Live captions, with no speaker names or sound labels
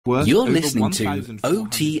You're listening to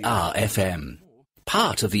OTR FM,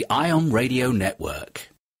 part of the IOM Radio Network.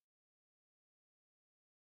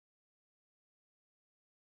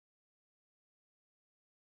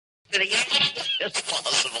 It's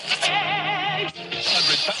possible.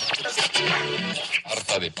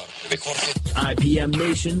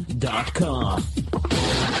 IPMNation.com.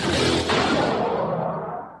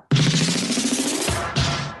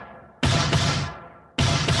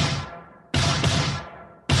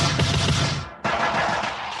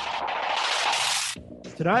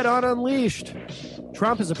 Tonight on Unleashed,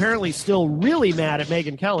 Trump is apparently still really mad at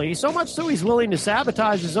Megyn Kelly, so much so he's willing to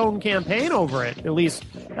sabotage his own campaign over it. At least,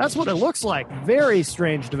 that's what it looks like. Very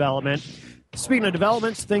strange development. Speaking of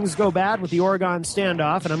developments, things go bad with the Oregon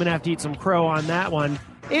standoff, and I'm going to have to eat some crow on that one.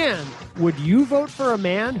 And would you vote for a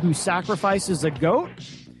man who sacrifices a goat?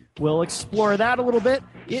 We'll explore that a little bit.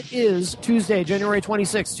 It is Tuesday, January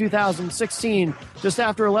 26, 2016, just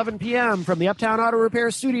after 11 p.m. from the Uptown Auto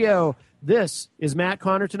Repair Studio. This is Matt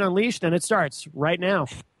Connarton Unleashed, and it starts right now.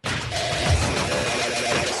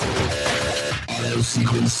 Auto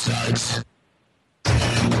sequence starts. 10, 9,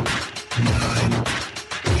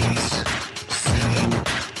 8, 7,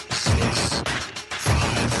 6, 5,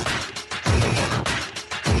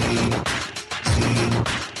 4, 3, 2,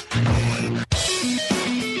 1.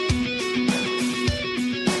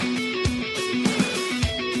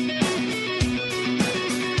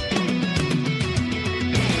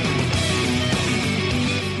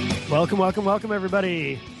 Welcome,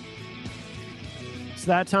 everybody. It's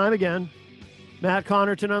that time again. Matt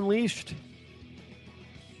Connarton Unleashed.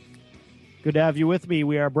 Good to have you with me.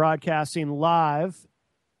 We are broadcasting live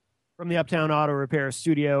from the Uptown Auto Repair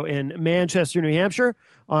Studio in Manchester, New Hampshire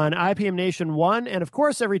on IPM Nation 1. And, of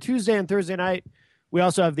course, every Tuesday and Thursday night, we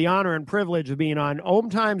also have the honor and privilege of being on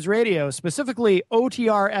OMTimes Radio, specifically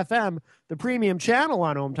OTR FM, the premium channel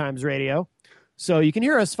on OMTimes Radio. So you can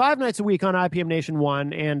hear us 5 nights a week on IPM Nation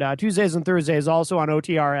 1 and Tuesdays and Thursdays also on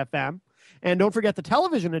OTR FM. And don't forget the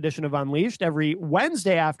television edition of Unleashed every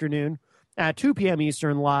Wednesday afternoon at 2 p.m.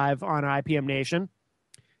 Eastern live on IPM Nation.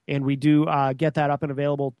 And we do get that up and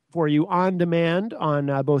available for you on demand on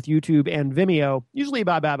both YouTube and Vimeo, usually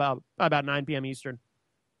about 9 p.m. Eastern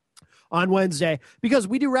on Wednesday, because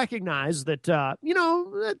we do recognize that, at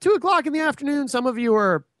 2 o'clock in the afternoon, some of you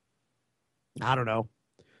are, I don't know,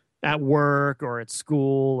 at work or at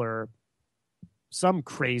school or some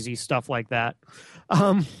crazy stuff like that.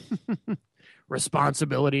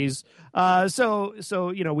 Responsibilities. So,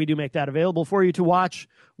 we do make that available for you to watch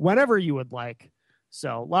whenever you would like.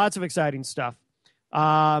 So lots of exciting stuff.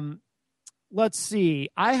 Let's see.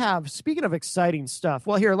 Speaking of exciting stuff.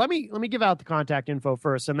 Well, here, let me give out the contact info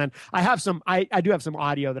first. And then I do have some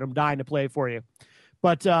audio that I'm dying to play for you.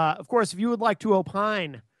 But of course, if you would like to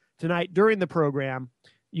opine tonight during the program,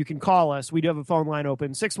 you can call us. We do have a phone line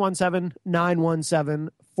open,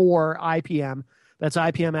 617-917-4IPM. That's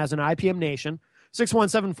IPM as in IPM Nation.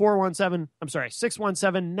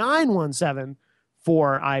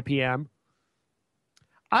 617-917-4IPM.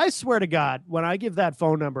 I swear to God, when I give that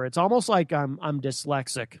phone number, it's almost like I'm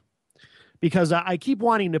dyslexic because I keep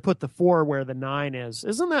wanting to put the 4 where the 9 is.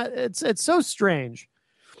 Isn't that, it's so strange.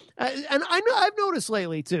 And I've noticed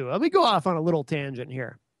lately too. Let me go off on a little tangent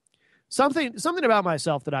here. Something about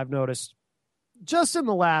myself that I've noticed just in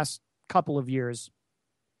the last couple of years.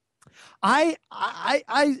 I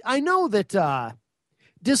know that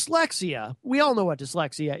dyslexia, we all know what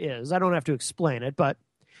dyslexia is. I don't have to explain it, but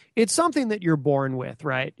it's something that you're born with,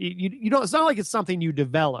 right? You don't, it's not like it's something you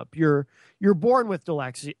develop. You're born with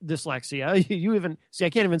dyslexia. You even see, I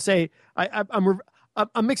can't even say, I'm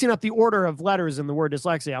mixing up the order of letters in the word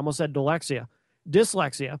dyslexia. I almost said dyslexia.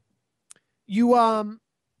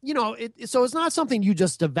 So it's not something you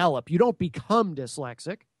just develop. You don't become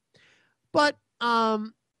dyslexic. But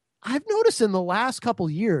I've noticed in the last couple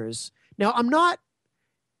years, now I'm not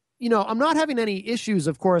having any issues,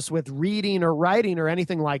 of course, with reading or writing or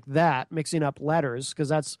anything like that, mixing up letters, because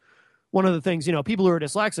that's one of the things, people who are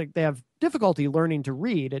dyslexic, they have difficulty learning to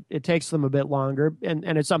read. It takes them a bit longer,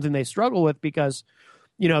 and it's something they struggle with because,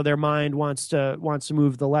 their mind wants to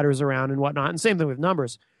move the letters around and whatnot, and same thing with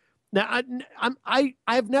numbers. Now,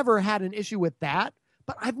 I've never had an issue with that,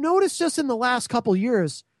 but I've noticed just in the last couple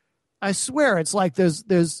years, I swear it's like there's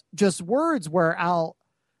just words where I'll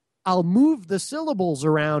move the syllables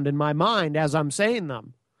around in my mind as I'm saying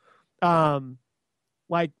them.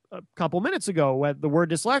 Like a couple minutes ago, with the word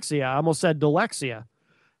dyslexia, I almost said dyslexia.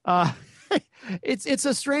 It's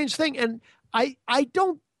a strange thing, and I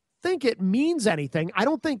don't think it means anything. I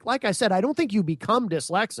don't think, like I said, I don't think you become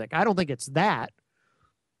dyslexic. I don't think it's that.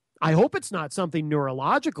 I hope it's not something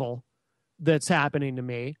neurological that's happening to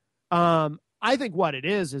me. I think what it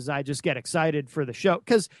is I just get excited for the show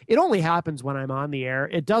because it only happens when I'm on the air.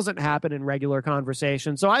 It doesn't happen in regular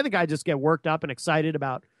conversation. So I think I just get worked up and excited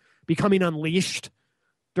about becoming unleashed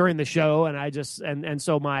during the show. And I just, and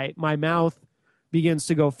so my mouth begins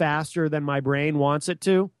to go faster than my brain wants it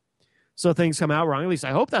to. So things come out wrong. At least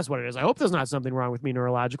I hope that's what it is. I hope there's not something wrong with me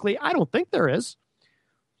neurologically. I don't think there is.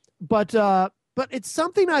 But it's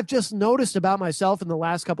something I've just noticed about myself in the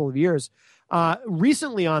last couple of years.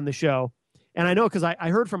 Recently on the show, and I know because I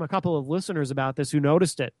heard from a couple of listeners about this who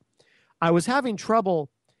noticed it. I was having trouble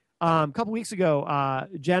a couple weeks ago.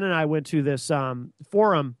 Jen and I went to this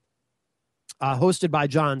forum hosted by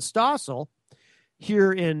John Stossel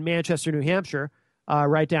here in Manchester, New Hampshire,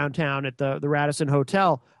 right downtown at the Radisson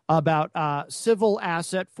Hotel about civil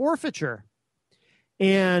asset forfeiture.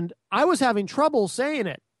 And I was having trouble saying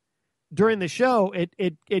it during the show.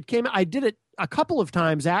 It came. I did it a couple of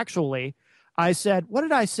times, actually. I said, what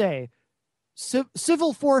did I say?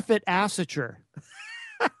 Civil forfeit asseture.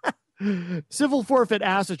 Civil forfeit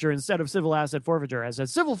asseture instead of civil asset forfeiture. I said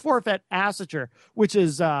civil forfeit asseture, which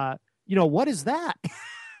is, what is that?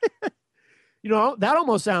 That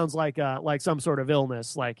almost sounds like some sort of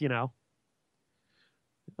illness,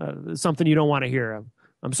 something you don't want to hear.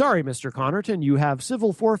 I'm sorry, Mr. Connarton, you have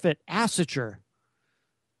civil forfeit asseture.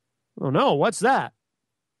 Oh, no, what's that?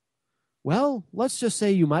 Well, let's just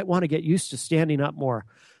say you might want to get used to standing up more.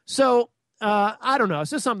 So, I don't know. It's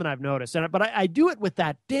just something I've noticed. But I do it with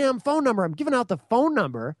that damn phone number. I'm giving out the phone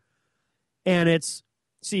number, and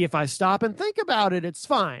see, if I stop and think about it, it's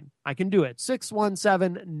fine. I can do it.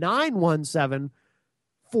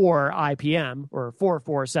 617-917-4IPM, or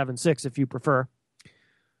 4476 if you prefer.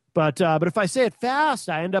 But if I say it fast,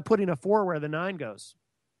 I end up putting a 4 where the 9 goes.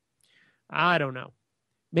 I don't know.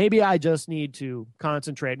 Maybe I just need to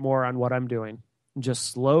concentrate more on what I'm doing and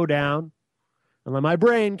just slow down and let my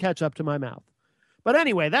brain catch up to my mouth. But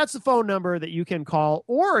anyway, that's the phone number that you can call,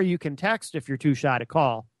 or you can text if you're too shy to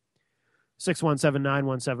call.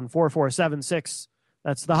 617-917-4476.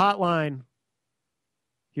 That's the hotline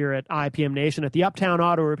here at IPM Nation at the Uptown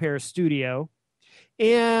Auto Repair Studio.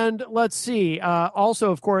 And let's see.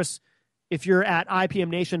 Also, of course, if you're at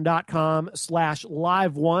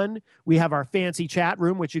IPMNation.com/live1, we have our fancy chat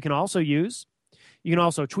room, which you can also use. You can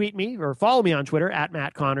also tweet me or follow me on Twitter at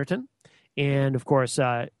Matt Connarton. And, of course,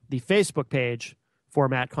 the Facebook page for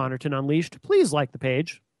Matt Connarton Unleashed. Please like the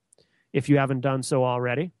page if you haven't done so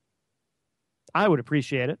already. I would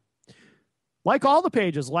appreciate it. Like all the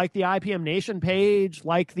pages, like the IPM Nation page,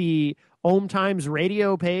 like the OMTimes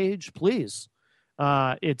radio page, please.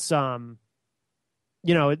 It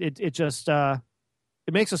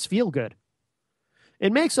makes us feel good.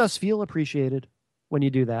 It makes us feel appreciated when you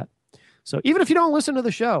do that. So even if you don't listen to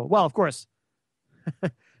the show, well, of course,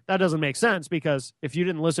 that doesn't make sense, because if you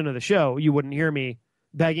didn't listen to the show, you wouldn't hear me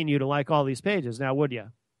begging you to like all these pages, now would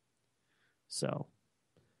you? So,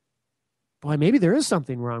 boy, maybe there is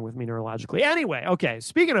something wrong with me neurologically. Anyway, okay,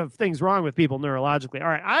 speaking of things wrong with people neurologically, all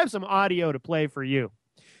right, I have some audio to play for you.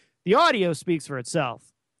 The audio speaks for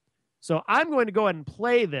itself. So I'm going to go ahead and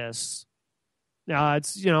play this.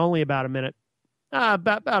 It's only about a minute,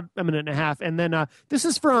 about a minute and a half. And then this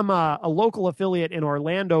is from a local affiliate in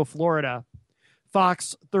Orlando, Florida,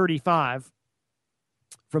 Fox 35,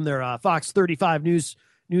 from their Fox 35 news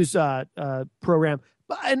program.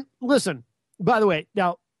 And listen, by the way,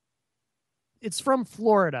 now it's from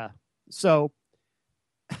Florida, so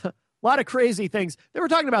a lot of crazy things. They were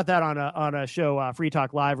talking about that on a show, Free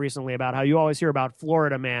Talk Live, recently, about how you always hear about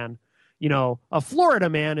Florida man. A Florida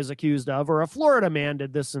man is accused of, or a Florida man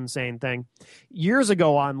did this insane thing. Years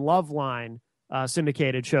ago on Loveline,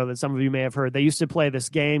 syndicated show that some of you may have heard, they used to play this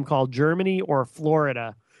game called Germany or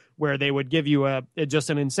Florida, where they would give you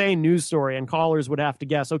just an insane news story, and callers would have to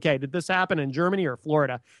guess, okay, did this happen in Germany or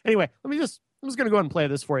Florida? Anyway, I'm just going to go ahead and play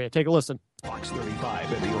this for you. Take a listen. Fox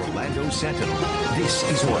 35 and the Orlando Sentinel. This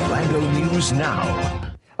is Orlando News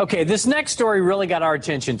Now. Okay, this next story really got our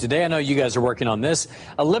attention today. I know you guys are working on this.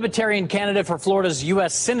 A libertarian candidate for Florida's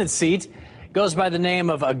U.S. Senate seat goes by the name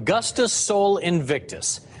of Augustus Sol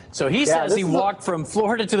Invictus. So he says he walked from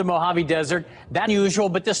Florida to the Mojave Desert. That's unusual,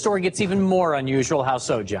 but this story gets even more unusual. How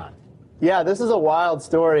so, John? Yeah, this is a wild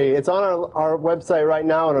story. It's on our website right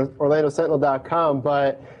now on OrlandoSentinel.com,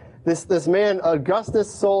 but this man,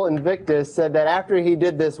 Augustus Sol Invictus, said that after he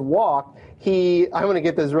did this walk, I'm going to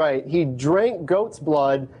get this right, he drank goat's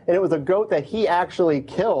blood, and it was a goat that he actually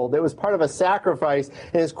killed. It was part of a sacrifice,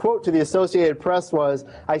 and his quote to the Associated Press was,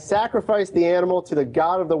 "I sacrificed the animal to the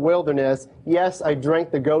God of the wilderness. Yes, I drank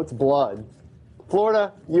the goat's blood."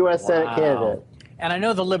 Florida U.S. Senate candidate. And I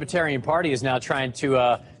know the Libertarian Party is now trying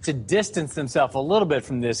to distance themselves a little bit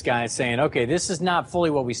from this guy, saying, okay, this is not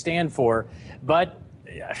fully what we stand for. But,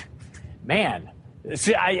 man,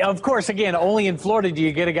 of course, again, only in Florida do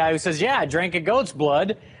you get a guy who says, yeah, I drank a goat's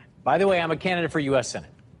blood. By the way, I'm a candidate for U.S.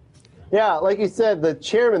 Senate. Yeah, like you said,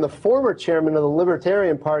 the former chairman of the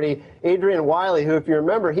Libertarian Party, Adrian Wiley, who, if you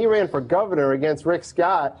remember, he ran for governor against Rick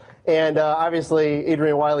Scott. And obviously,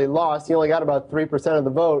 Adrian Wiley lost. He only got about 3% of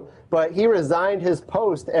the vote. But he resigned his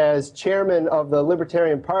post as chairman of the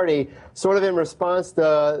Libertarian Party, sort of in response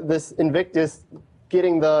to this Invictus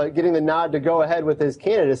getting the nod to go ahead with his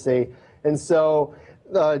candidacy. And so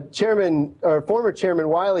former chairman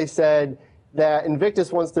Wiley said that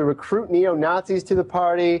Invictus wants to recruit neo-Nazis to the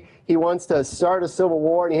party. He wants to start a civil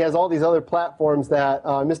war, and he has all these other platforms that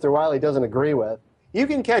Mr. Wiley doesn't agree with. You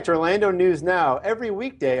can catch Orlando News Now every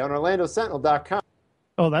weekday on OrlandoSentinel.com.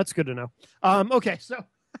 Oh, that's good to know. Okay, so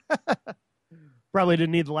probably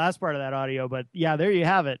didn't need the last part of that audio, but yeah, there you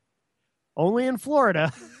have it. Only in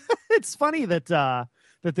Florida. It's funny that the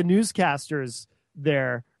newscasters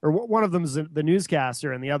there, or one of them is the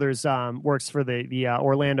newscaster, and the others works for the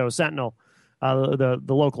Orlando Sentinel, the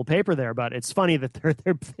local paper there. But it's funny that they're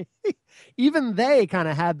even they kind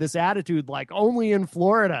of had this attitude, like only in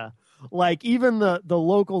Florida. Like even the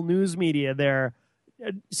local news media there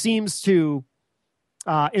seems to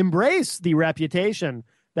embrace the reputation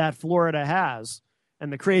that Florida has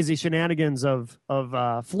and the crazy shenanigans of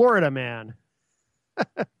Florida man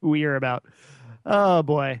who we hear about. Oh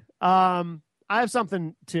boy. I have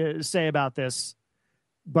something to say about this,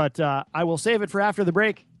 but I will save it for after the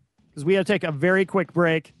break because we got to take a very quick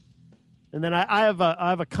break. And then I have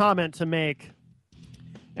a comment to make.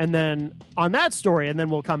 And then on that story, and then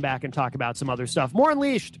we'll come back and talk about some other stuff. More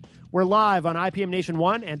Unleashed. We're live on IPM Nation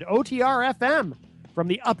 1 and OTR FM from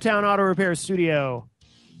the Uptown Auto Repair Studio.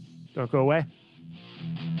 Don't go away.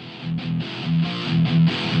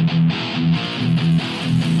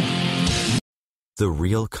 The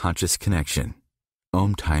Real Conscious Connection.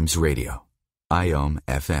 OMTimes Radio. IOM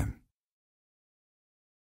FM.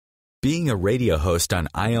 Being a radio host on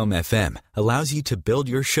IOM FM allows you to build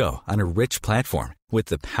your show on a rich platform with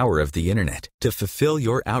the power of the internet to fulfill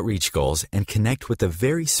your outreach goals and connect with a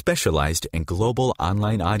very specialized and global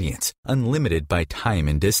online audience, unlimited by time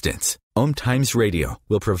and distance. OMTimes Radio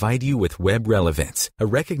will provide you with web relevance, a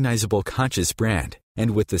recognizable conscious brand,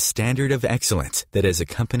 and with the standard of excellence that has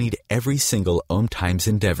accompanied every single OMTimes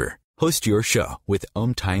endeavor. Host your show with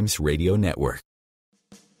OMTimes Radio Network.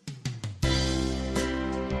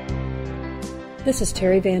 This is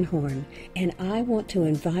Terry Van Horn, and I want to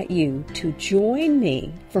invite you to join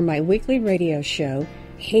me for my weekly radio show,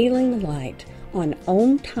 Hailing Light, on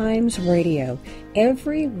OMTimes Radio,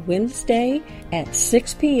 every Wednesday at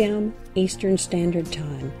 6 p.m. Eastern Standard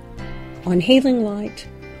Time. On Hailing Light,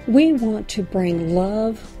 we want to bring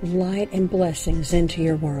love, light, and blessings into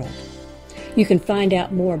your world. You can find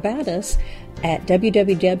out more about us at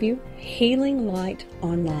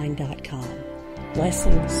www.healinglightonline.com.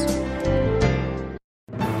 Blessings.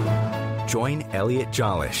 Join Elliot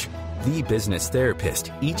Jollish, the business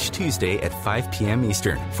therapist, each Tuesday at 5 p.m.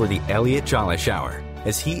 Eastern for the Elliot Jollish Hour,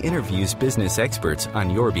 as he interviews business experts on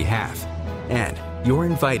your behalf. And you're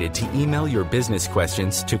invited to email your business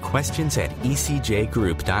questions to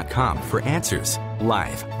questions@ecjgroup.com for answers,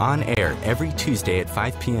 live, on air every Tuesday at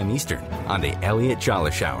 5 p.m. Eastern on the Elliot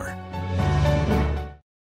Jollish Hour.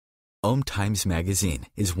 OMTimes Magazine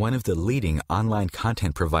is one of the leading online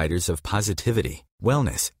content providers of positivity,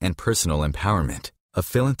 wellness, and personal empowerment. A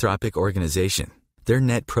philanthropic organization, their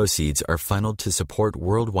net proceeds are funneled to support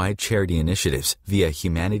worldwide charity initiatives via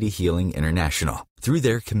Humanity Healing International. Through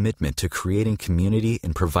their commitment to creating community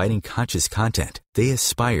and providing conscious content, they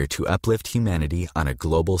aspire to uplift humanity on a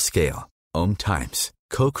global scale. OMTimes,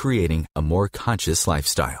 co-creating a more conscious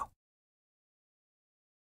lifestyle.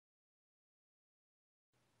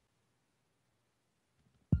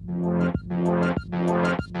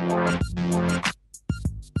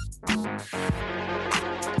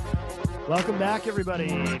 Welcome back, everybody.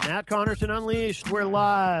 Matt Connarton Unleashed. We're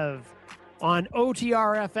live on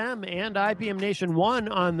OTR FM and IPM Nation 1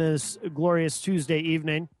 on this glorious Tuesday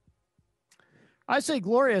evening. I say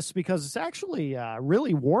glorious because it's actually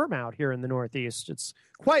really warm out here in the Northeast. It's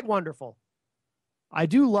quite wonderful. I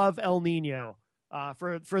do love El Nino.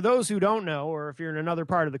 For those who don't know, or if you're in another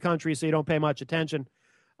part of the country so you don't pay much attention,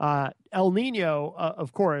 El Nino,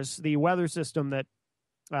 of course, the weather system that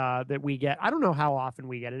we get. I don't know how often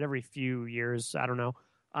we get it, every few years. I don't know.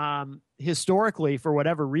 Historically, for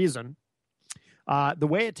whatever reason, the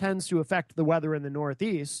way it tends to affect the weather in the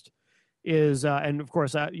Northeast is, and of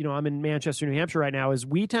course, I'm in Manchester, New Hampshire right now, is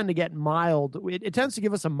we tend to get mild. It tends to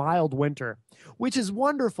give us a mild winter, which is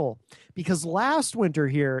wonderful because last winter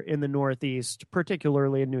here in the Northeast,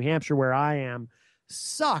 particularly in New Hampshire where I am,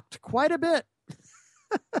 sucked quite a bit.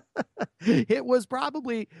 It was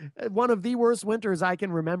probably one of the worst winters I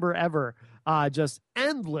can remember ever. Just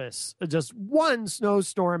endless, just one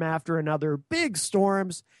snowstorm after another, big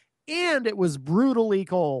storms, and it was brutally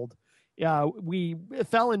cold. We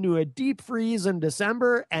fell into a deep freeze in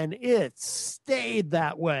December, and it stayed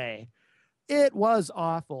that way. It was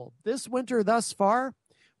awful. This winter thus far,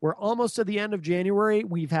 we're almost to the end of January.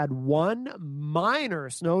 We've had one minor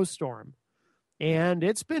snowstorm, and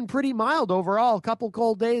it's been pretty mild overall. A couple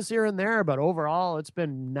cold days here and there, but overall, it's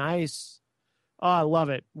been nice. Oh, I love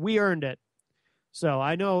it. We earned it. So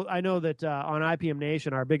I know that on IPM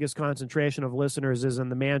Nation, our biggest concentration of listeners is in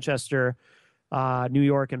the Manchester, New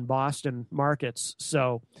York, and Boston markets.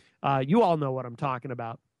 So you all know what I'm talking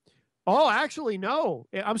about. Oh, actually, no.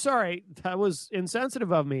 I'm sorry. That was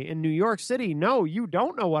insensitive of me. In New York City, no, you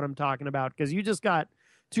don't know what I'm talking about because you just got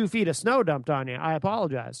 2 feet of snow dumped on you. I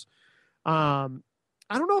apologize. I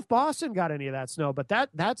don't know if Boston got any of that snow, but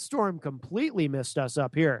that storm completely missed us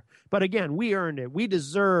up here. But again, we earned it. We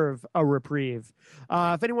deserve a reprieve.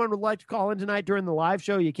 If anyone would like to call in tonight during the live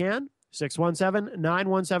show, you can.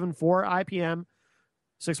 617-9174-IPM,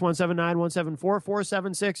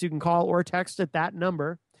 617-9174-476. You can call or text at that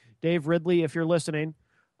number. Dave Ridley, if you're listening,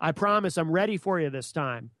 I promise I'm ready for you this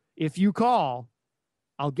time. If you call,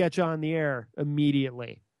 I'll get you on the air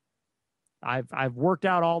immediately. I've worked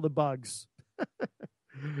out all the bugs.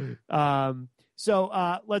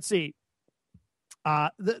 So let's see.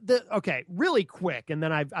 Okay, really quick, and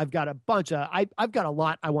then I've got a bunch of I've got a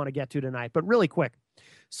lot I want to get to tonight, but really quick.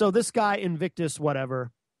 So this guy Invictus whatever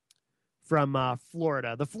from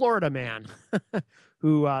Florida, the Florida man,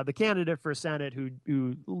 who the candidate for Senate,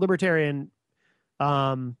 who libertarian,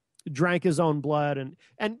 drank his own blood,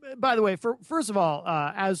 and by the way, first of all,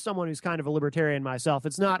 as someone who's kind of a libertarian myself,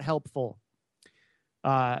 it's not helpful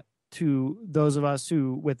to those of us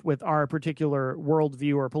who with our particular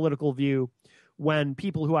worldview or political view when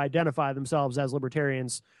people who identify themselves as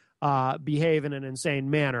libertarians behave in an insane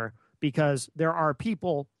manner, because there are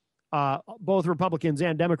people, both Republicans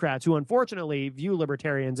and Democrats, who unfortunately view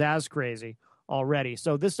libertarians as crazy already.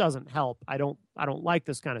 So this doesn't help. I don't like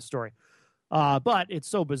this kind of story. But it's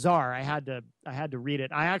so bizarre. I had to read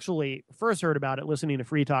it. I actually first heard about it listening to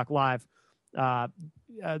Free Talk Live.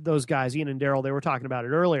 Those guys, Ian and Daryl, they were talking about it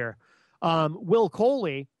earlier. Will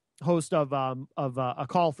Coley, host of A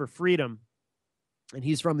Call for Freedom, and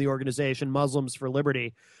he's from the organization Muslims for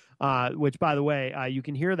Liberty, which, by the way, you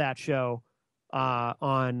can hear that show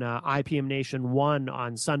on IPM Nation 1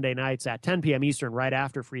 on Sunday nights at 10 p.m. Eastern, right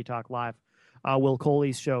after Free Talk Live. Will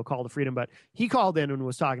Coley's show, Call to Freedom. But he called in and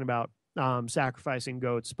was talking about sacrificing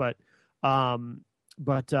goats, but you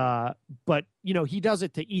know, he does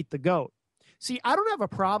it to eat the goat. See, I don't have a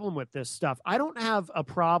problem with this stuff. I don't have a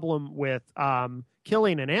problem with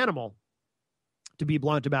killing an animal, to be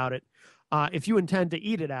blunt about it, if you intend to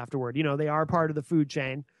eat it afterward. You know, they are part of the food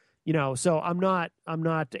chain, you know, so I'm not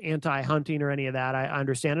anti-hunting or any of that. I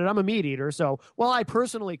understand it. I'm a meat eater. So while I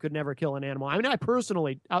personally could never kill an animal, I mean,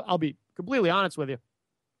 I'll be completely honest with you,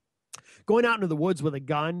 going out into the woods with a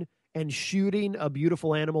gun and shooting a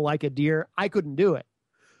beautiful animal like a deer, I couldn't do it.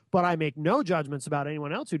 But I make no judgments about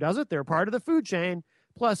anyone else who does it. They're part of the food chain.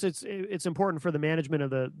 Plus, it's important for the management of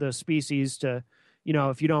the species to, you know,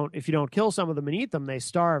 if you don't kill some of them and eat them, they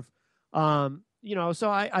starve. You know,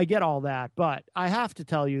 so I get all that. But I have to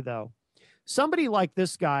tell you, though, somebody like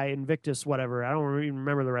this guy, Invictus, whatever, I don't even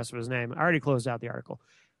remember the rest of his name. I already closed out the article.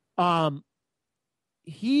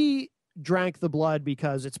 He drank the blood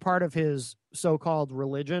because it's part of his so-called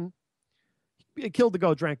religion. He killed the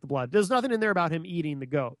goat, drank the blood. There's nothing in there about him eating the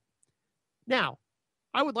goat. Now,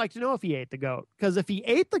 I would like to know if he ate the goat, because if he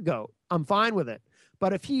ate the goat, I'm fine with it.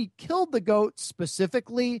 But if he killed the goat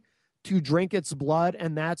specifically to drink its blood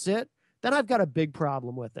and that's it, then I've got a big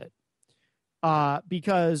problem with it.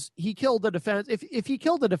 Because he killed the defense. If he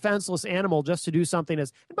killed a defenseless animal just to do something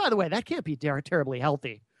and by the way, that can't be terribly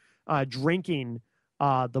healthy. Drinking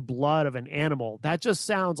the blood of an animal, that just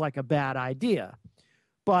sounds like a bad idea.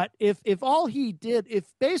 But if all he did, if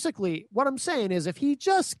basically what I'm saying is if he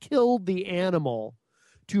just killed the animal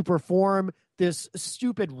to perform this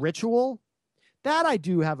stupid ritual, that I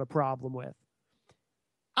do have a problem with.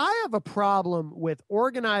 I have a problem with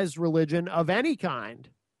organized religion of any kind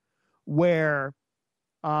where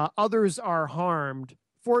others are harmed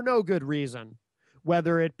for no good reason,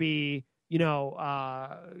 whether it be, you know,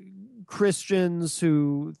 Christians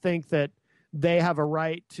who think that they have a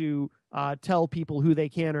right to tell people who they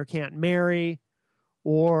can or can't marry,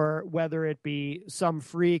 or whether it be some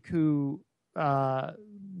freak who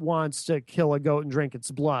wants to kill a goat and drink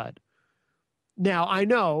its blood. Now, I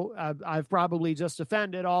know I've probably just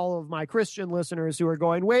offended all of my Christian listeners who are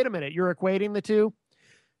going, wait a minute, you're equating the two?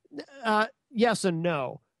 Yes and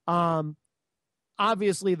no.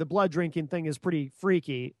 Obviously, the blood drinking thing is pretty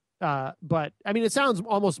freaky, but I mean, it sounds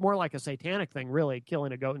almost more like a satanic thing, really,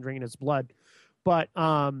 killing a goat and drinking its blood. But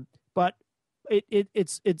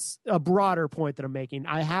it's a broader point that I'm making.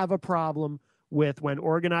 I have a problem with when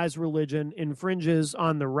organized religion infringes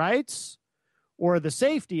on the rights or the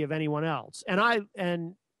safety of anyone else.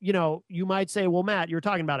 And you might say, well, Matt, you're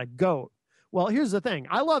talking about a goat. Well, here's the thing.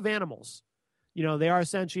 I love animals. They are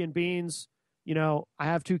sentient beings. I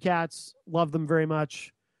have 2 cats, love them very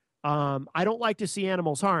much. I don't like to see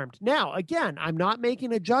animals harmed. Now, again, I'm not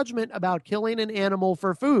making a judgment about killing an animal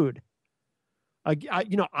for food.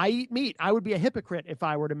 I eat meat. I would be a hypocrite if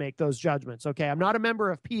I were to make those judgments. Okay. I'm not a member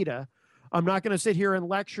of PETA. I'm not going to sit here and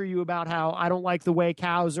lecture you about how I don't like the way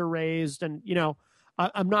cows are raised. And,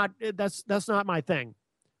 I'm not, that's not my thing.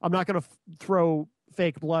 I'm not going to throw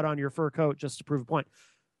fake blood on your fur coat just to prove a point.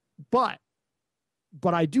 But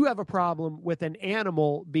I do have a problem with an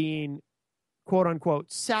animal being, quote unquote,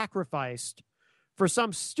 sacrificed for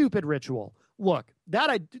some stupid ritual. Look, that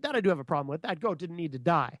I do have a problem with. That goat didn't need to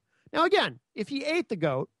die. Now, again, if he ate the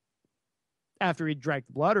goat after he drank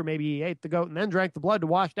the blood, or maybe he ate the goat and then drank the blood to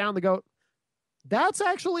wash down the goat, that's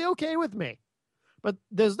actually okay with me. But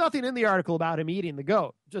there's nothing in the article about him eating the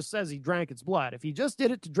goat. It just says he drank its blood. If he just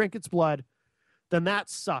did it to drink its blood, then that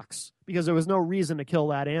sucks because there was no reason to kill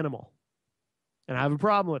that animal. And I have a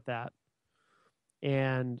problem with that.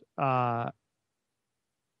 And on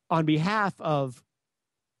behalf of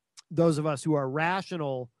those of us who are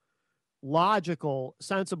rational, logical,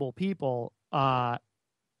 sensible people,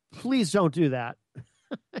 please don't do that.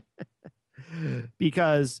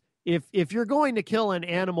 Because if you're going to kill an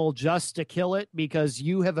animal just to kill it because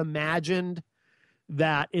you have imagined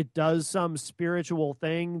that it does some spiritual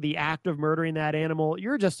thing, the act of murdering that animal,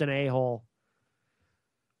 you're just an a-hole.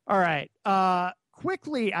 All right.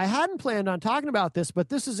 Quickly, I hadn't planned on talking about this, but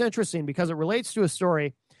this is interesting because it relates to a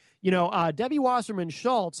story. Debbie Wasserman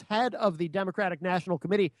Schultz, head of the Democratic National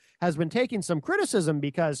Committee, has been taking some criticism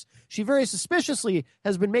because she very suspiciously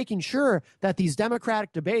has been making sure that these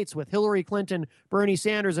Democratic debates with Hillary Clinton, Bernie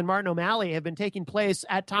Sanders, and Martin O'Malley have been taking place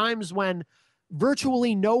at times when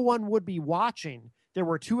virtually no one would be watching. There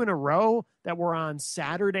were 2 in a row that were on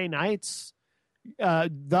Saturday nights,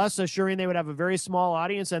 thus assuring they would have a very small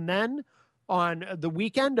audience. And then on the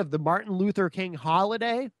weekend of the Martin Luther King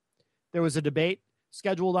holiday, there was a debate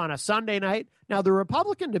scheduled on a Sunday night. Now, the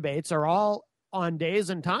Republican debates are all on days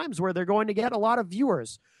and times where they're going to get a lot of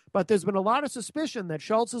viewers. But there's been a lot of suspicion that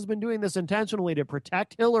Schultz has been doing this intentionally to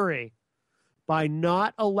protect Hillary by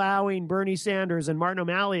not allowing Bernie Sanders and Martin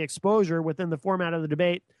O'Malley exposure within the format of the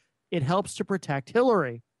debate. It helps to protect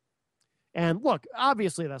Hillary. And look,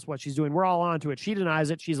 obviously that's what she's doing. We're all onto it. She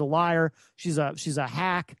denies it. She's a liar. She's a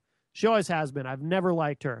hack. She always has been. I've never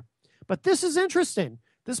liked her. But this is interesting.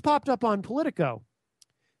 This popped up on Politico.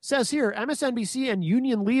 Says here, MSNBC and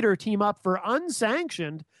union leader team up for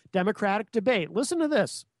unsanctioned Democratic debate. Listen to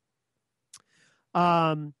this.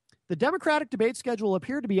 The Democratic debate schedule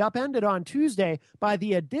appeared to be upended on Tuesday by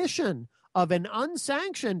the addition of an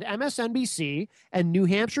unsanctioned MSNBC and New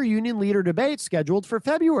Hampshire union leader debate scheduled for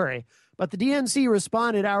February. But the DNC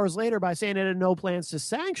responded hours later by saying it had no plans to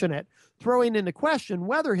sanction it, throwing into question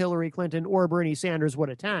whether Hillary Clinton or Bernie Sanders would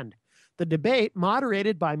attend. The debate,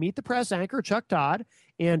 moderated by Meet the Press anchor Chuck Todd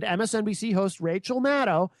and MSNBC host Rachel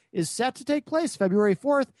Maddow, is set to take place February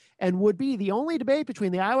 4th and would be the only debate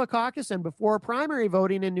between the Iowa caucus and before primary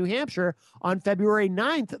voting in New Hampshire on February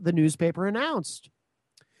 9th, the newspaper announced.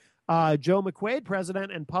 Joe McQuaid,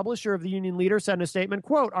 president and publisher of the Union Leader, said in a statement,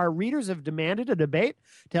 quote, "Our readers have demanded a debate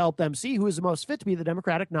to help them see who is the most fit to be the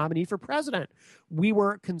Democratic nominee for president. We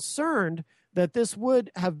were concerned that this would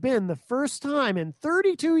have been the first time in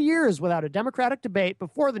 32 years without a Democratic debate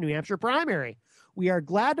before the New Hampshire primary. We are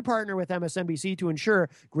glad to partner with MSNBC to ensure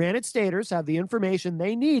Granite Staters have the information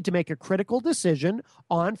they need to make a critical decision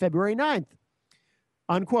on February 9th.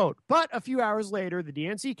 Unquote. But a few hours later, the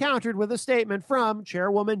DNC countered with a statement from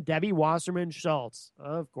Chairwoman Debbie Wasserman Schultz,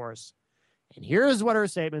 of course. And here's what her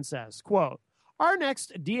statement says, quote, Our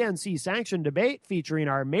next DNC-sanctioned debate featuring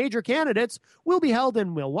our major candidates will be held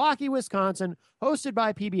in Milwaukee, Wisconsin, hosted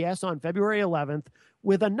by PBS on February 11th,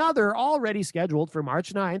 with another already scheduled for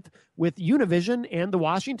March 9th with Univision and The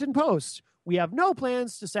Washington Post. We have no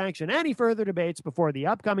plans to sanction any further debates before the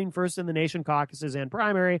upcoming first-in-the-nation caucuses and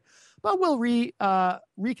primary, but we'll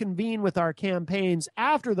reconvene with our campaigns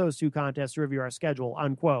after those two contests to review our schedule,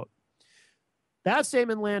 unquote. That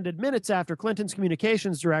statement landed minutes after Clinton's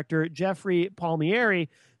communications director, Jeffrey Palmieri,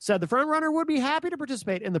 said the frontrunner would be happy to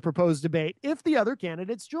participate in the proposed debate if the other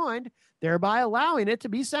candidates joined, thereby allowing it to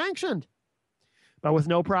be sanctioned. But with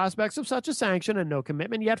no prospects of such a sanction and no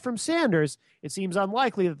commitment yet from Sanders, it seems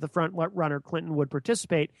unlikely that the frontrunner Clinton would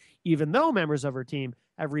participate, even though members of her team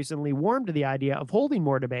have recently warmed to the idea of holding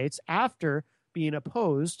more debates after being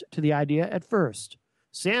opposed to the idea at first.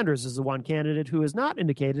 Sanders is the one candidate who has not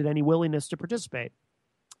indicated any willingness to participate.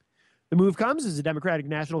 The move comes as the Democratic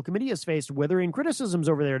National Committee has faced withering criticisms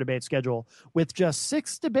over their debate schedule, with just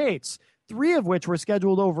 6 debates, 3 of which were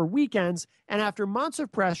scheduled over weekends, and after months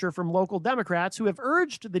of pressure from local Democrats who have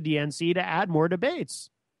urged the DNC to add more debates.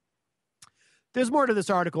 There's more to this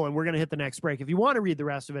article, and we're going to hit the next break. If you want to read the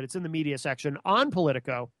rest of it, it's in the media section on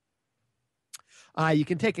Politico. You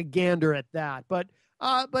can take a gander at that. But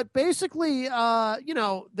basically, look,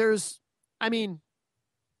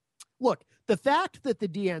 the fact that the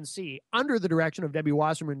DNC, under the direction of Debbie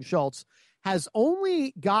Wasserman Schultz, has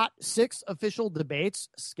only got 6 official debates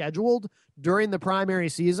scheduled during the primary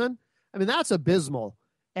season, I mean, that's abysmal.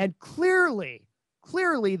 And clearly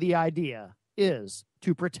the idea is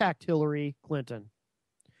to protect Hillary Clinton.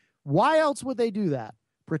 Why else would they do that?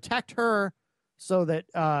 Protect her so that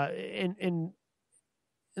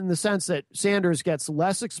in the sense that Sanders gets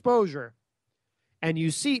less exposure. And you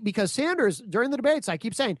see, because Sanders, during the debates, I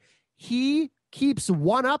keep saying, he keeps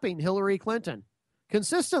one-upping Hillary Clinton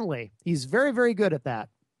consistently. He's very, very good at that.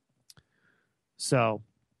 So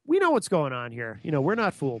we know what's going on here. We're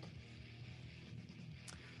not fooled.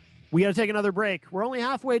 We got to take another break. We're only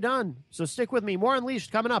halfway done, so stick with me. More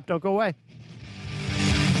Unleashed coming up. Don't go away.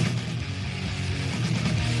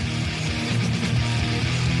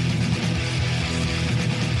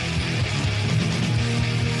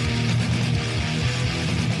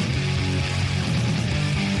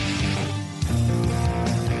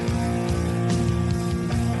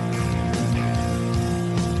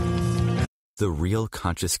 The Real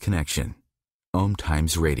Conscious Connection.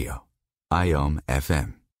 OMTimes Radio. IOM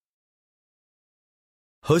FM.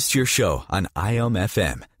 Host your show on IOM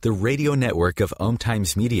FM, the radio network of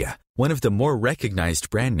OMTimes Media, one of the more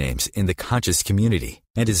recognized brand names in the conscious community,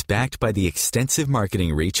 and is backed by the extensive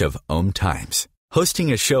marketing reach of OMTimes.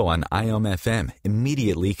 Hosting a show on IOM FM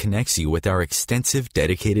immediately connects you with our extensive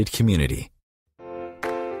dedicated community.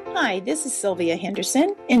 Hi, this is Sylvia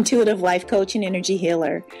Henderson, intuitive life coach and energy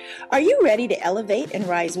healer. Are you ready to elevate and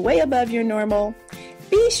rise way above your normal?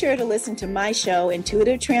 Be sure to listen to my show,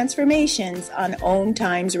 Intuitive Transformations, on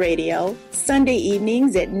OMTimes Radio, Sunday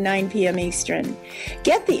evenings at 9 p.m. Eastern.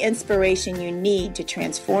 Get the inspiration you need to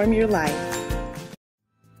transform your life.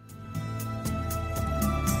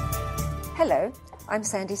 Hello, I'm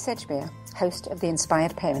Sandy Sedgbeer, host of the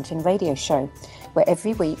Inspired Parenting radio show, where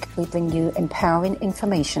every week we bring you empowering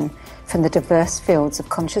information from the diverse fields of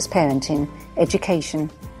conscious parenting,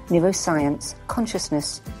 education, neuroscience,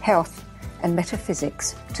 consciousness, health, and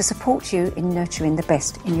metaphysics to support you in nurturing the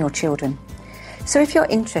best in your children. So if you're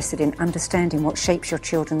interested in understanding what shapes your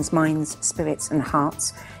children's minds, spirits, and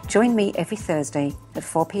hearts, join me every Thursday at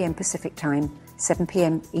 4 p.m. Pacific Time, 7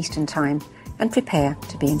 p.m. Eastern Time, and prepare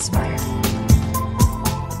to be inspired.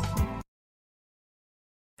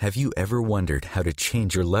 Have you ever wondered how to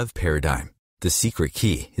change your love paradigm? The secret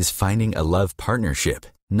key is finding a love partnership,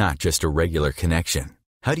 not just a regular connection.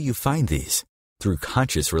 How do you find these? Through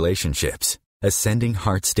conscious relationships. Ascending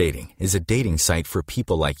Hearts Dating is a dating site for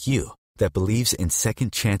people like you that believes in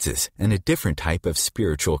second chances and a different type of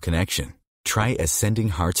spiritual connection. Try Ascending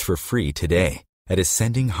Hearts for free today at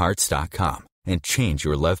ascendinghearts.com and change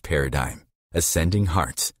your love paradigm. Ascending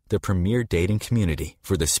Hearts, the premier dating community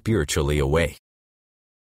for the spiritually awake.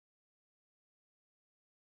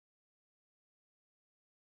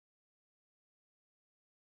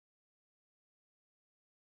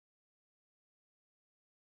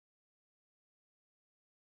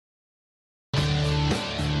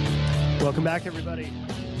 Welcome back, everybody.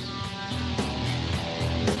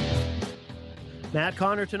 Matt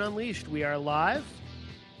Connarton Unleashed. We are live.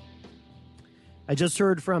 I just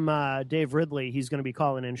heard from Dave Ridley. He's going to be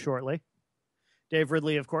calling in shortly. Dave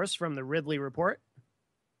Ridley, of course, from the Ridley Report.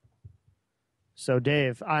 So,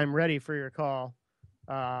 Dave, I'm ready for your call.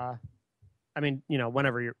 I mean, you know,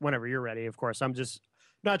 whenever you're ready, of course. I'm just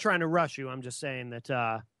not trying to rush you. I'm just saying that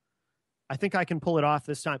I think I can pull it off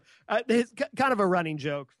this time. It's kind of a running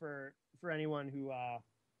joke for anyone who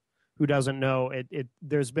doesn't know. It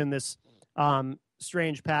there's been this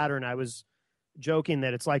strange pattern. I was joking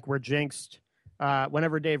that it's like we're jinxed.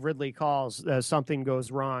 Whenever Dave Ridley calls, something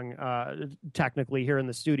goes wrong technically here in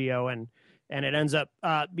the studio, and it ends up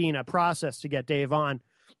being a process to get Dave on,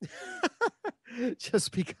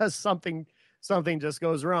 just because something just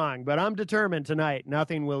goes wrong. But I'm determined tonight,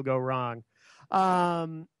 nothing will go wrong.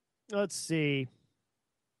 Let's see.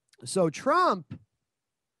 So Trump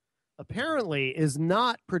apparently is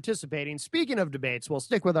not participating. Speaking of debates, we'll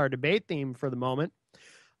stick with our debate theme for the moment.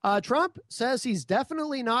 Trump says he's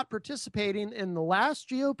definitely not participating in the last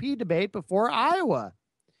GOP debate before Iowa.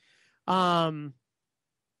 Now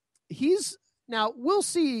we'll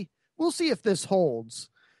see if this holds.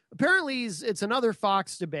 Apparently it's another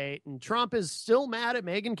Fox debate, and Trump is still mad at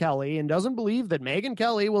Megyn Kelly and doesn't believe that Megyn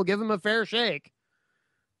Kelly will give him a fair shake.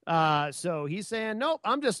 So he's saying, nope,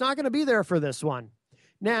 I'm just not going to be there for this one.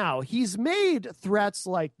 Now, he's made threats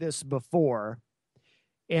like this before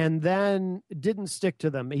and then didn't stick to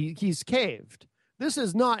them. He's caved. This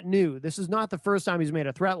is not new. This is not the first time he's made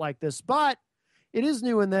a threat like this, but it is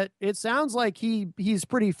new in that it sounds like he's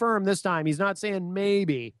pretty firm this time. He's not saying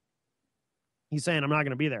maybe. He's saying, I'm not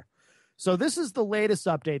going to be there. So this is the latest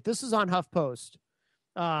update. This is on HuffPost.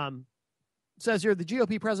 It says here, the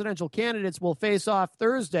GOP presidential candidates will face off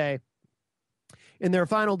Thursday in their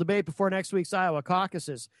final debate before next week's Iowa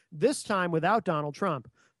caucuses, this time without Donald Trump.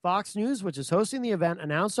 Fox News, which is hosting the event,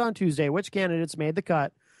 announced on Tuesday which candidates made the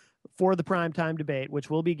cut for the primetime debate, which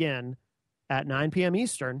will begin at 9 p.m.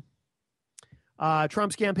 Eastern.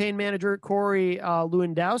 Trump's campaign manager, Corey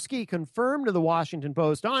Lewandowski, confirmed to the Washington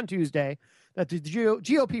Post on Tuesday that the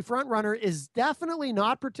GOP frontrunner is definitely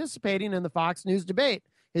not participating in the Fox News debate.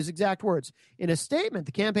 His exact words. In a statement,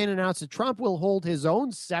 the campaign announced that Trump will hold his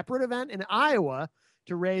own separate event in Iowa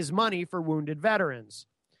to raise money for wounded veterans.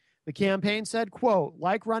 The campaign said, quote,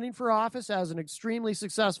 like running for office as an extremely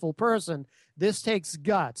successful person, this takes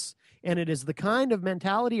guts, and it is the kind of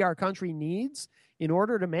mentality our country needs in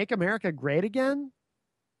order to make America great again.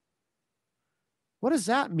 What does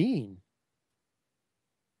that mean?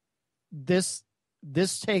 This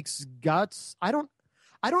takes guts. I don't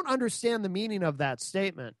understand the meaning of that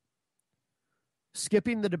statement.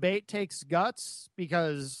 Skipping the debate takes guts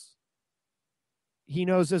because he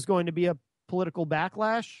knows there's going to be a political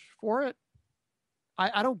backlash for it.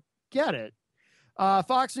 I don't get it.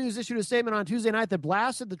 Fox News issued a statement on Tuesday night that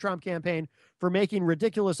blasted the Trump campaign for making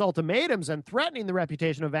ridiculous ultimatums and threatening the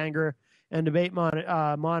reputation of anger and debate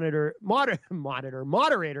moderator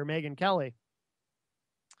Megyn Kelly.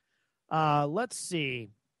 Let's see.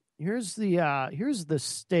 Here's the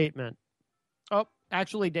statement. Oh,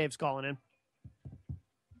 actually, Dave's calling in.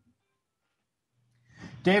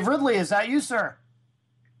 Dave Ridley, is that you, sir?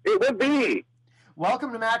 It would be.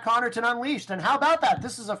 Welcome to Matt Connarton Unleashed. And how about that?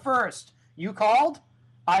 This is a first. You called,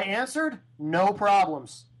 I answered, no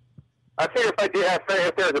problems. I figure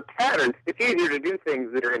if there's a pattern, it's easier to do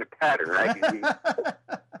things that are in a pattern, right?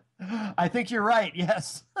 I think you're right,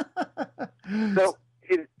 yes. So,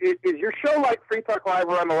 is your show like Free Talk Live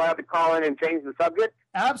where I'm allowed to call in and change the subject?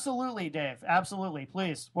 Absolutely, Dave. Absolutely.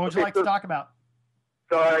 Please. What would you like to talk about?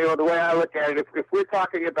 So, the way I look at it, if we're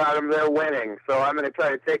talking about them, they're winning. So I'm going to try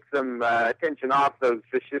to take some attention off those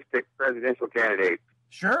fascistic presidential candidates.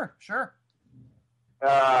 Sure.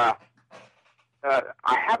 I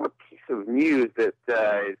have a piece of news that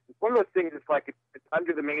is one of those things that's like it's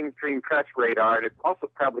under the mainstream press radar, and it's also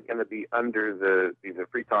probably going to be under the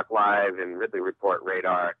Free Talk Live and Ridley Report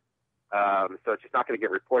radar. So it's just not going to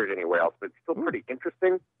get reported anywhere else, but it's still pretty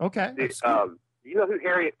interesting. Okay. Do you know who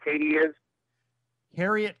Harriet Cady is?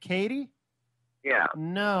 Harriet Cady? Yeah.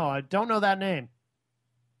 No, I don't know that name.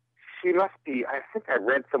 She must be, I think I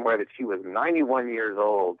read somewhere that she was 91 years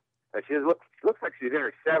old. She looks like she's in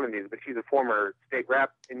her 70s, but she's a former state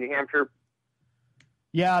rep in New Hampshire.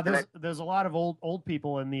 Yeah, there's a lot of old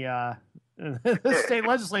people in the state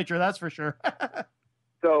legislature, that's for sure.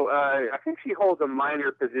 So I think she holds a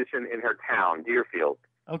minor position in her town, Deerfield.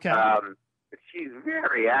 Okay. She's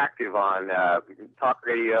very active on talk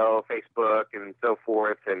radio, Facebook, and so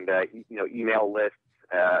forth, and email lists,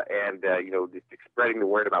 and just spreading the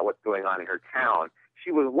word about what's going on in her town.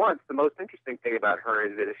 She was once, the most interesting thing about her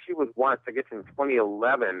is that she was once, I guess in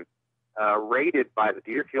 2011, raided by the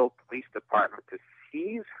Deerfield Police Department to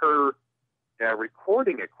seize her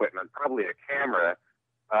recording equipment, probably a camera,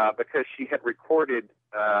 because she had recorded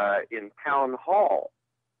in town hall.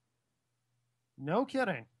 No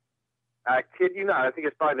kidding. I kid you not. I think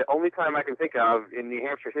it's probably the only time I can think of in New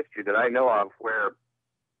Hampshire history that I know of where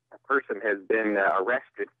a person has been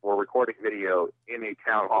arrested for recording video in a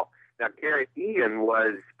town hall. Now, Garrett Ian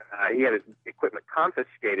he had his equipment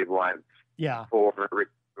confiscated once for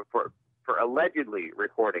allegedly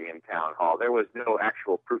recording in town hall. There was no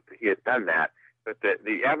actual proof that he had done that, but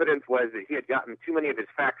the evidence was that he had gotten too many of his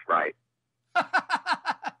facts right.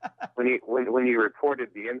 when he reported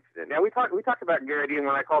the incident. Now we talked about Garrett Ian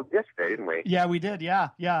when I called yesterday, didn't we? Yeah, we did. Yeah.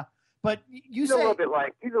 But he's a little bit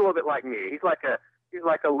like me. He's like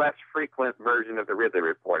a less frequent version of the Ridley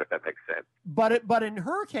Report, if that makes sense. But in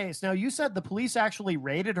her case, now you said the police actually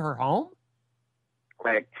raided her home?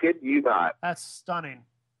 I kid you not. That's stunning.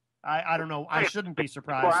 I don't know. I shouldn't be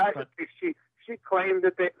surprised. Well, but she claimed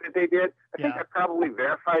that they did. I think I probably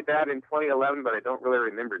verified that in 2011, but I don't really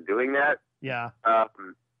remember doing that. Yeah.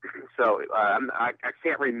 So I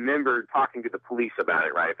can't remember talking to the police about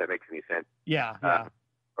it, right? If that makes any sense. Yeah.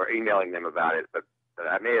 Or emailing them about it, but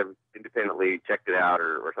I may have independently checked it out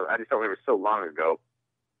or something. I just don't remember, so long ago.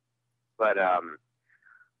 But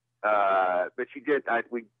she did.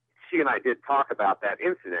 She and I did talk about that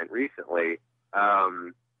incident recently.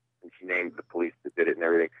 And she named the police that did it and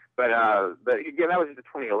everything. But again, that was just a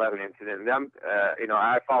 2011 incident. And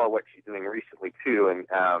I follow what she's doing recently too, and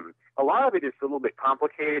a lot of it is a little bit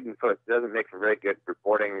complicated, and so it doesn't make for very good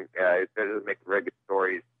reporting. It doesn't make for very good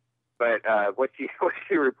stories. But what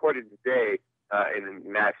she reported today in a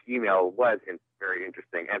mass email was very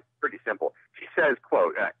interesting and pretty simple. She says,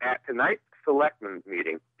 quote, at tonight's selectmen's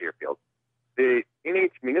meeting, Deerfield, the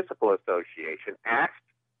NH Municipal Association asked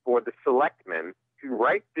for the selectmen to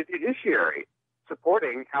write the judiciary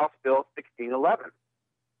supporting House Bill 1611.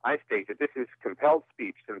 I state that this is compelled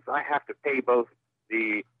speech since I have to pay both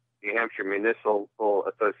the New Hampshire Municipal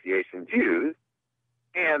Association dues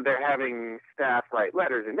and they're having staff write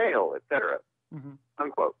letters and mail, etc.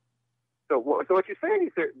 Unquote. So what you're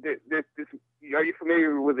saying is, are you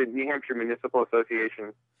familiar with the New Hampshire Municipal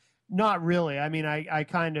Association? Not really. I mean,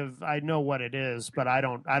 I know what it is, but I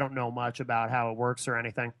don't know much about how it works or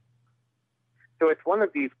anything. So it's one of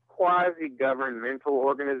these quasi-governmental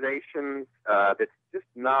organizations that's just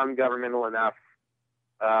non-governmental enough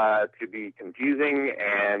to be confusing,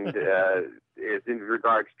 and is in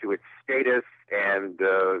regards to its status and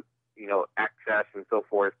access and so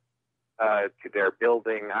forth to their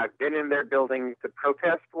building. I've been in their building to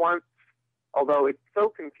protest once, although it's so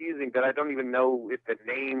confusing that I don't even know if the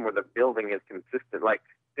name or the building is consistent. Like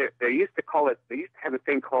they used to have a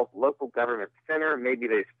thing called Local Government Center. Maybe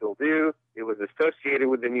they still do. It was associated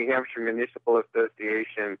with the New Hampshire Municipal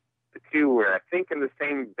Association. The two were, I think, in the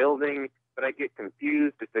same building, but I get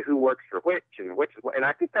confused as to who works for which and which is what. And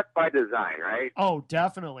I think that's by design, right? Oh,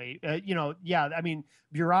 definitely. Yeah. I mean,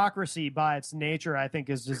 bureaucracy by its nature, I think,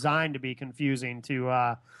 is designed to be confusing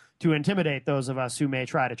to intimidate those of us who may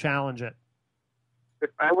try to challenge it. If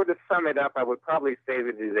I were to sum it up, I would probably say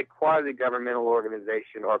that it is a quasi-governmental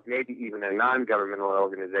organization, or maybe even a non-governmental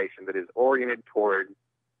organization that is oriented toward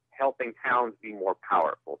helping towns be more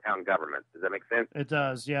powerful, town governments. Does that make sense? It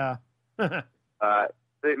does, yeah.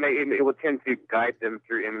 It will tend to guide them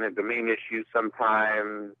through eminent domain issues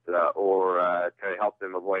sometimes, or to help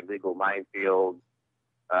them avoid legal minefields.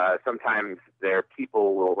 Sometimes their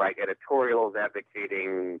people will write editorials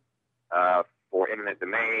advocating for eminent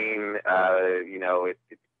domain.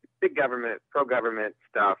 It's big government, pro-government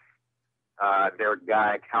stuff. Their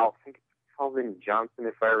guy, Calvin Johnson,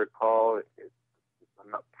 if I recall, I'm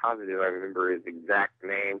not positive I remember his exact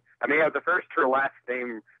name. I may have the first or last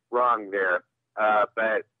name wrong there,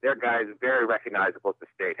 but their guy is very recognizable at the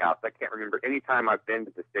State House. I can't remember any time I've been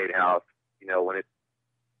to the State House,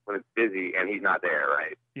 when it's busy and he's not there,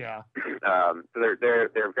 right? Yeah. So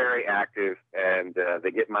they're very active, and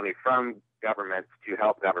they get money from governments to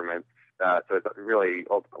help governments. So it's really,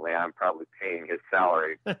 ultimately, I'm probably paying his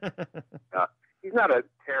salary. He's not a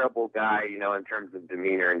terrible guy, in terms of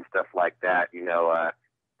demeanor and stuff like that.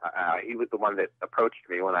 He was the one that approached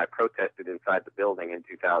me when I protested inside the building in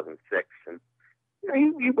 2006, and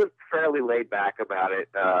he was fairly laid back about it.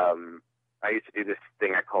 I used to do this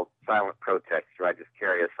thing I called silent protests, where I just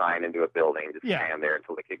carry a sign into a building and just stand there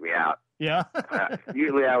until they kick me out. Yeah.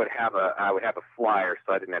 Usually I would have a flyer,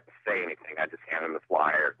 so I didn't have to say anything. I just hand them the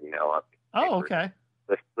flyer, Okay.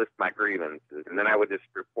 List my grievances, and then I would just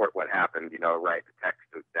report what happened, write the text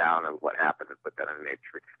down of what happened and put that on an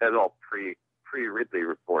A3. That's all pre-Ridley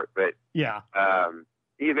report, but yeah.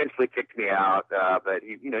 He eventually kicked me out, but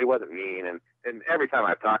he wasn't mean, and every time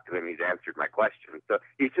I've talked to him, he's answered my questions. So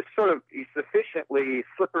he's just he's sufficiently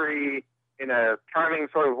slippery in a charming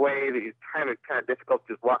sort of way that is kind of difficult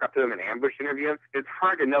to just walk up to them and ambush interview them. It's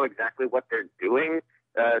hard to know exactly what they're doing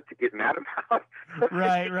to get mad about.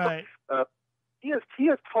 Right. He has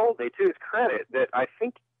told me, to his credit, that I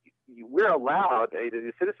think we're allowed,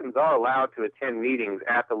 the citizens are allowed to attend meetings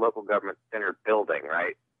at the local government center building,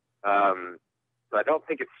 right? So I don't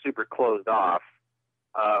think it's super closed off.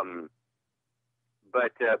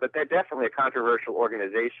 But they're definitely a controversial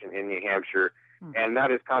organization in New Hampshire, and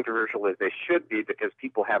not as controversial as they should be because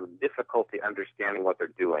people have difficulty understanding what they're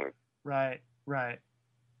doing. Right.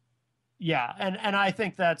 Yeah, and I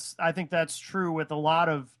think that's true with a lot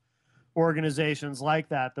of organizations like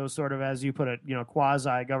that, those sort of, as you put it,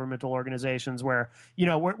 quasi-governmental organizations where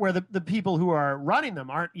the people who are running them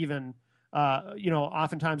aren't even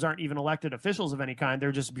oftentimes aren't even elected officials of any kind.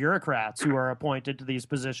 They're just bureaucrats who are appointed to these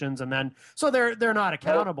positions, and then so they're not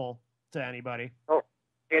accountable to anybody. Oh,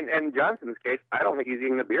 in Johnson's case, I don't think he's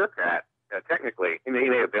even a bureaucrat technically. He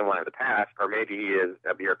may have been one in the past, or maybe he is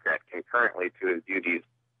a bureaucrat concurrently to his duties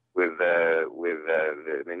with the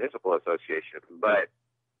municipal association. But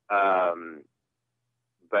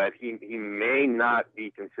he may not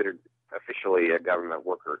be considered officially a government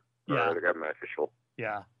worker or a government official.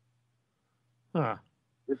 Yeah. Huh.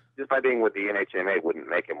 Just by being with the NHMA wouldn't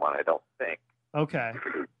make him one, I don't think. Okay.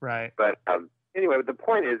 Right. But anyway, the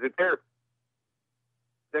point is that they're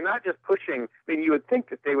not just pushing. I mean, you would think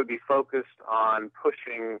that they would be focused on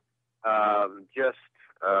pushing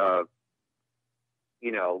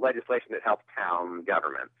legislation that helps town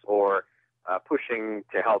governments, or pushing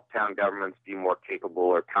to help town governments be more capable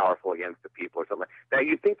or powerful against the people or something. Now,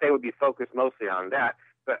 you'd think they would be focused mostly on that.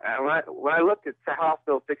 But when I looked at House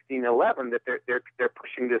Bill 1611, that they're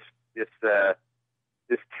pushing this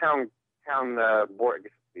town board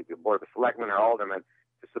of selectmen or aldermen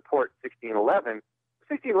to support 1611.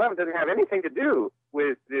 1611 doesn't have anything to do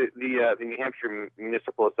with the New Hampshire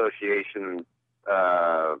Municipal Association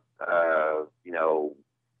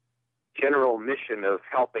general mission of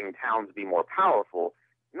helping towns be more powerful.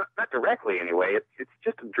 Not directly anyway. It's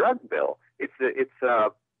just a drug bill. It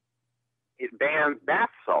bans bath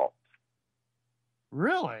salts.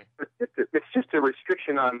 Really? It's just a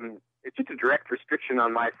restriction on. It's just a direct restriction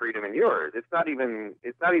on my freedom and yours. It's not even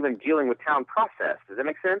dealing with town process. Does that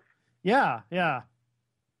make sense? Yeah.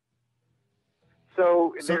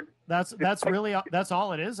 So that's really that's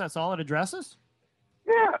all it is. That's all it addresses.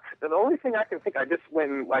 Yeah. The only thing I can think, I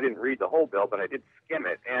didn't read the whole bill, but I did skim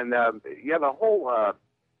it, and the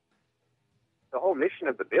whole mission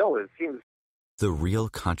of the bill seems. The Real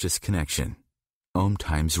Conscious Connection.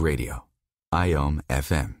 OMTimes Radio. IOM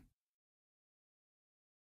FM.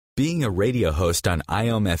 Being a radio host on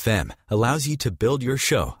IOM FM allows you to build your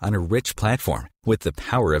show on a rich platform with the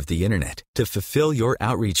power of the internet to fulfill your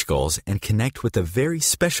outreach goals and connect with a very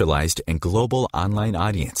specialized and global online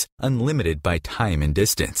audience, unlimited by time and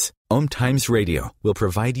distance. OMTimes Radio will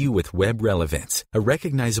provide you with web relevance, a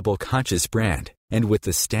recognizable conscious brand, and with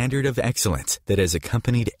the standard of excellence that has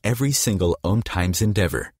accompanied every single OMTimes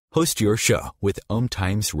endeavor. Host your show with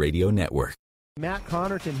OMTimes Radio Network. Matt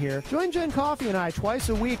Connarton here. Join Jen Coffey and I twice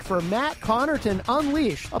a week for Matt Connarton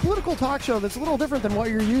Unleashed, a political talk show that's a little different than what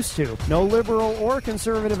you're used to. No liberal or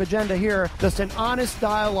conservative agenda here, just an honest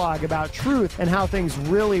dialogue about truth and how things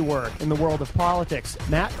really work in the world of politics.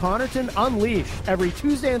 Matt Connarton Unleashed, every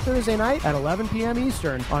Tuesday and Thursday night at 11 p.m.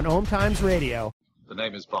 Eastern on OMTimes Radio. The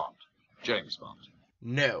name is Bond. James Bond.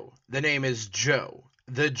 No, the name is Joe.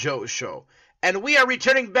 The Joe Show. And we are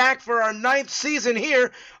returning back for our 9th season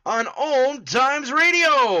here on OMTimes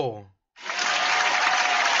Radio.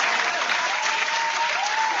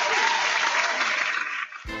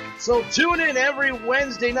 So tune in every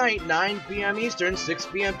Wednesday night, 9 p.m. Eastern, 6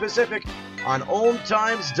 p.m. Pacific, on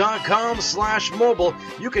OMTimes.com/mobile.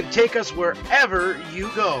 You can take us wherever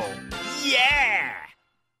you go. Yeah!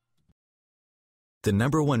 The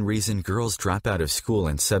number one reason girls drop out of school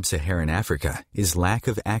in sub-Saharan Africa is lack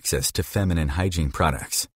of access to feminine hygiene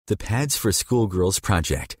products. The Pads for Schoolgirls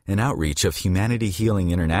Project, an outreach of Humanity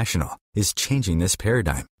Healing International, is changing this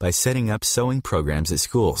paradigm by setting up sewing programs at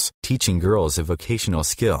schools, teaching girls a vocational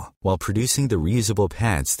skill, while producing the reusable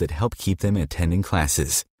pads that help keep them attending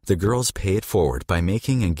classes. The girls pay it forward by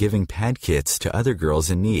making and giving pad kits to other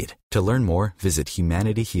girls in need. To learn more, visit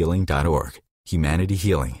humanityhealing.org. Humanity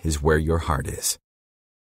Healing is where your heart is.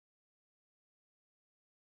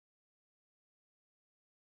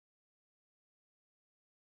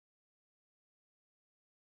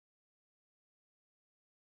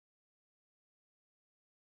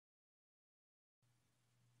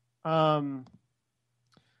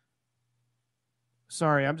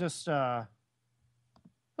 Sorry, I'm just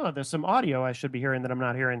Oh, there's some audio I should be hearing that I'm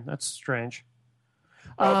not hearing. That's strange.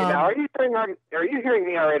 Okay, now are you hearing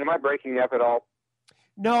me all right? Am I breaking up at all?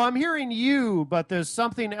 No, I'm hearing you, but there's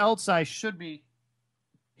something else I should be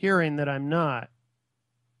hearing that I'm not.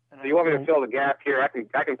 So you want me to fill the gap here? I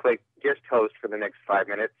can play guest host for the next 5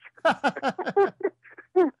 minutes.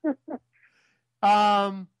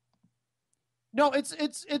 No,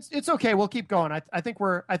 it's okay. We'll keep going. I think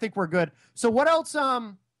we're good. So what else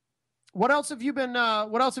have you been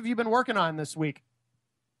working on this week?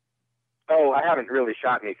 Oh, I haven't really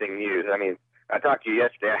shot anything new. I mean, I talked to you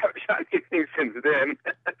yesterday. I haven't shot anything since then.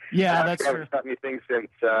 Yeah, that's true. I haven't shot anything since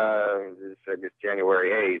I guess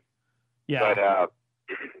January 8th. Yeah. But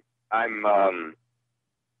I'm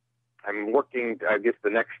working. I guess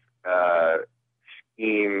the next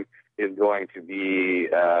scheme is going to be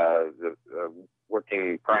the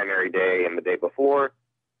working primary day and the day before,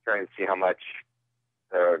 trying to see how much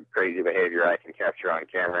crazy behavior I can capture on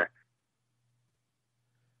camera.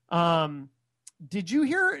 Did you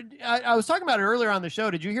hear, I was talking about it earlier on the show.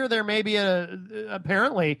 Did you hear there may be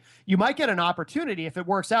apparently you might get an opportunity if it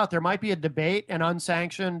works out. There might be a debate, an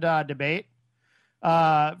unsanctioned debate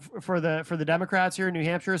for the Democrats here in New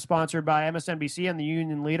Hampshire, sponsored by MSNBC and the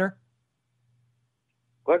Union Leader.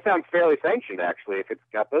 Well, it sounds fairly sanctioned, actually, if it's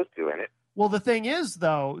got those two in it. Well, the thing is,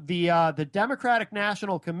 though, the Democratic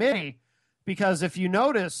National Committee, because if you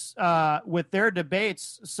notice with their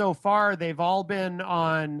debates so far, they've all been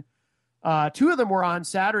on, two of them were on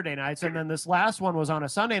Saturday nights, and then this last one was on a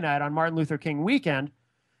Sunday night on Martin Luther King weekend.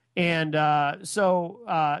 And and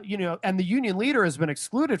the Union Leader has been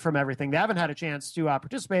excluded from everything. They haven't had a chance to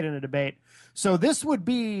participate in a debate. So this would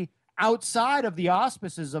be outside of the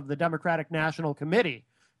auspices of the Democratic National Committee,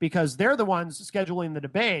 because they're the ones scheduling the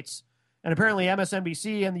debates. And apparently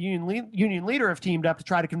MSNBC and the Union Leader have teamed up to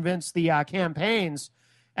try to convince the campaigns.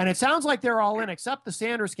 And it sounds like they're all in, except the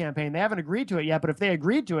Sanders campaign. They haven't agreed to it yet, but if they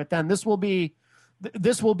agreed to it, then this will be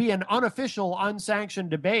an unofficial,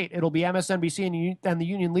 unsanctioned debate. It'll be MSNBC and the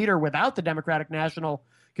Union Leader without the Democratic National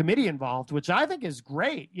Committee involved, which I think is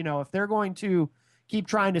great. You know, if they're going to keep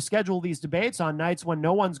trying to schedule these debates on nights when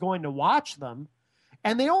no one's going to watch them,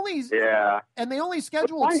 and they only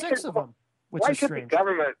scheduled 6 of them, which is strange. Why should the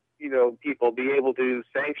government, people be able to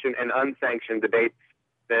sanction and unsanction debates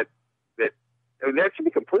that should be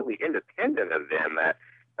completely independent of them?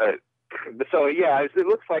 So, yeah, it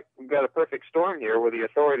looks like we've got a perfect storm here where the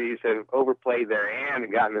authorities have overplayed their hand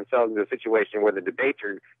and gotten themselves into a situation where the debates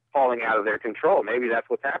are falling out of their control. Maybe that's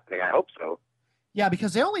what's happening. I hope so. Yeah,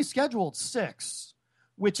 because they only scheduled 6,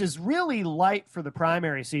 which is really light for the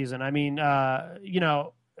primary season. I mean, I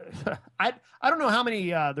don't know how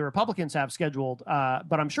many the Republicans have scheduled,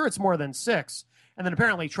 but I'm sure it's more than 6. And then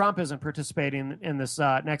apparently Trump isn't participating in this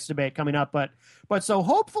next debate coming up. But so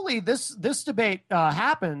hopefully this debate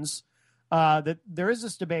happens. That there is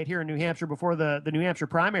this debate here in New Hampshire before the New Hampshire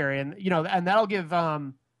primary, and that'll give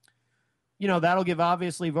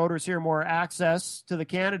obviously voters here more access to the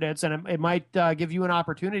candidates, and it might give you an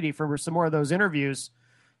opportunity for some more of those interviews,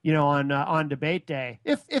 on debate day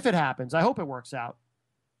if it happens. I hope it works out.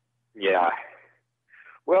 Yeah.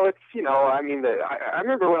 Well, it's I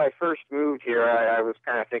remember when I first moved here, I was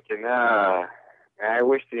kind of thinking, I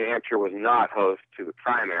wish New Hampshire was not host to the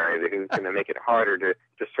primary. It was going to make it harder to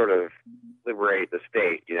sort of liberate the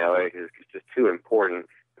state. It's just too important.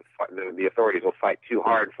 The authorities will fight too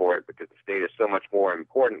hard for it because the state is so much more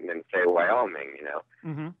important than, say, Wyoming.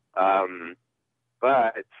 Mm-hmm.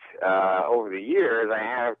 But over the years, I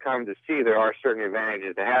have come to see there are certain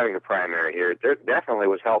advantages to having a primary here. There definitely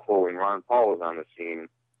was helpful when Ron Paul was on the scene.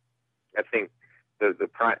 I think the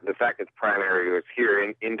fact that the primary was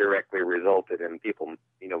here indirectly resulted in people,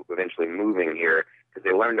 eventually moving here because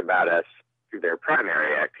they learned about us through their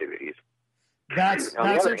primary activities. That's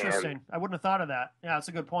interesting. Hand, I wouldn't have thought of that. Yeah, that's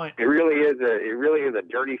a good point. It really is a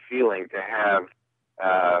dirty feeling to have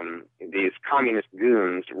these communist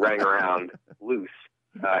goons running around loose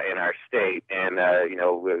in our state, and not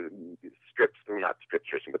strip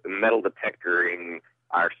searching, but the metal detectoring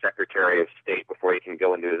our Secretary of State before he can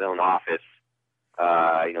go into his own office.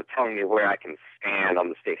 Telling me where I can stand on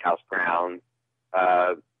the state house grounds.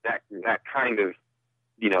 That kind of,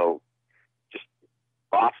 just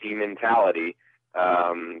bossy mentality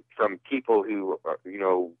from people who are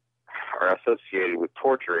associated with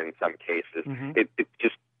torture in some cases. Mm-hmm. It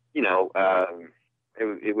just,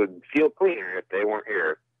 it would feel cleaner if they weren't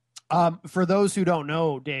here. For those who don't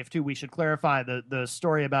know, Dave, too, we should clarify the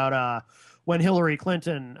story about when Hillary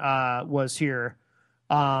Clinton was here.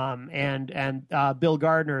 And Bill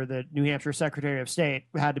Gardner, the New Hampshire Secretary of State,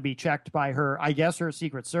 had to be checked by her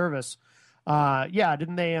Secret Service.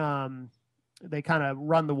 Didn't they? they kind of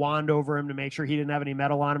run the wand over him to make sure he didn't have any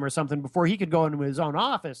metal on him or something before he could go into his own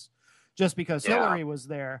office just because Hillary was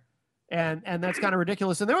there. And that's kind of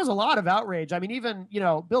ridiculous. And there was a lot of outrage. I mean, even,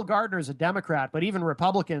 Bill Gardner is a Democrat, but even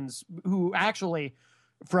Republicans who actually,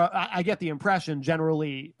 I get the impression,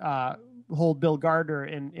 generally hold Bill Gardner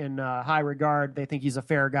in high regard. They think he's a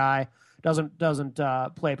fair guy, doesn't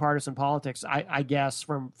play partisan politics, I guess,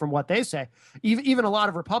 from what they say. Even a lot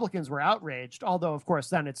of Republicans were outraged, although, of course,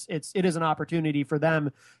 then it is an opportunity for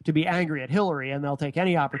them to be angry at Hillary, and they'll take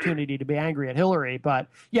any opportunity to be angry at Hillary. But,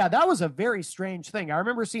 yeah, that was a very strange thing. I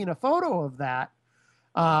remember seeing a photo of that,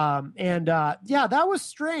 that was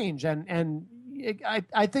strange, and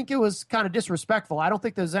I think it was kind of disrespectful. I don't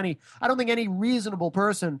think any reasonable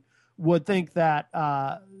person would think that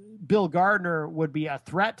Bill Gardner would be a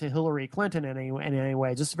threat to Hillary Clinton in any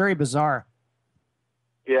way. Just very bizarre.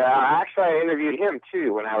 Yeah, actually, I interviewed him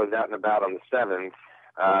too when I was out and about on the 7th.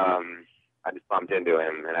 I just bumped into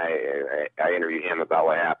him, and I interviewed him about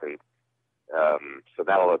what happened. So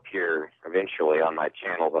that'll appear eventually on my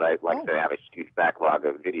channel. But I have a huge backlog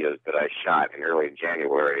of videos that I shot in early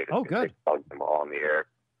January. Oh, good. Plugged them all on the air.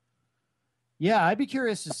 Yeah, I'd be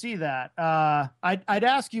curious to see that. I'd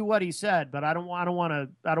ask you what he said, but I don't want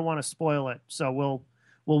to spoil it. So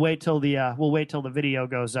we'll wait till the video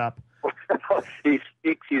goes up. He's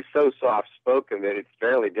so soft spoken that it's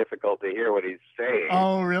fairly difficult to hear what he's saying.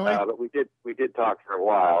 Oh, really? But we did talk for a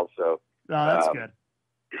while, so that's good.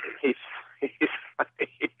 He's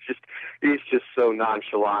just so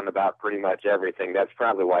nonchalant about pretty much everything. That's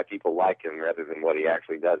probably why people like him rather than what he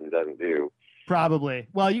actually does and doesn't do. Probably.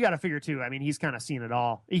 Well, you got to figure too. I mean, he's kind of seen it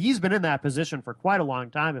all. He's been in that position for quite a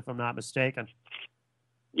long time, if I'm not mistaken.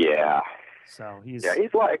 Yeah. So he's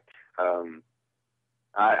liked.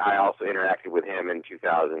 I also interacted with him in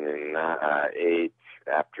 2008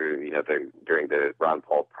 after during the Ron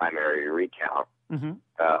Paul primary recount. Mm-hmm.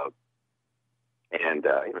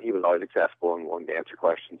 He was always accessible and wanted to answer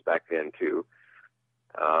questions back then too.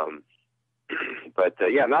 But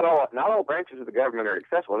not all branches of the government are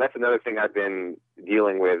accessible, and that's another thing I've been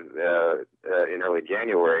dealing with in early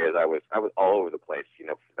January. As I was all over the place,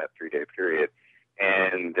 for that 3-day period,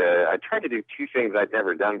 and I tried to do two things I'd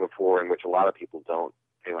never done before, and which a lot of people don't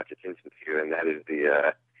pay much attention to, and that is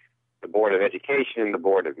the Board of Education and the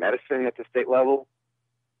Board of Medicine at the state level.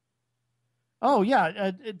 Oh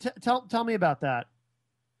yeah, tell me about that.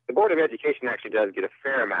 The Board of Education actually does get a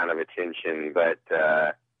fair amount of attention, but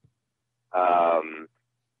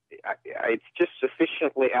it's just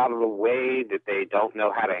sufficiently out of the way that they don't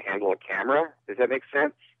know how to handle a camera. Does that make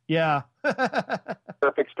sense? Yeah.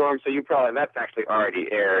 Perfect storm. So that's actually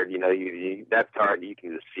already aired. That's hard. You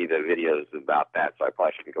can just see the videos about that. So I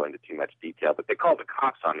probably shouldn't go into too much detail. But they called the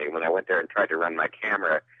cops on me when I went there and tried to run my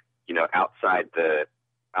camera, outside the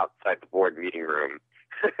board meeting room.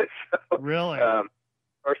 So, really?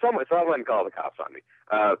 Or someone called the cops on me.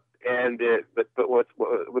 But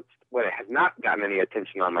what has not gotten any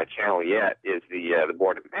attention on my channel yet is the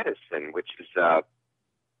Board of Medicine, which is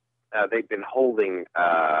they've been holding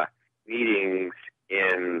meetings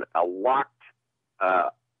in a locked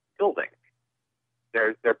building.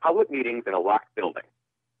 They're public meetings in a locked building.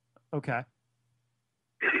 Okay.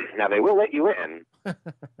 Now they will let you in.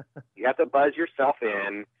 You have to buzz yourself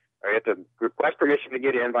in, or you have to request permission to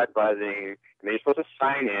get in by buzzing, and then you're supposed to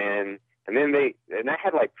sign in. And then I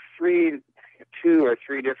had like 2 or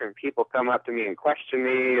 3 different people come up to me and question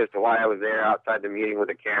me as to why I was there outside the meeting with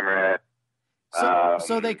a camera.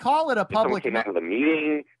 So they call it a public. Someone came out of the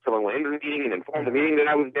meeting. Someone went into the meeting and informed the meeting that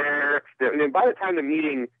I was there. And then by the time the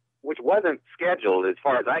meeting, which wasn't scheduled as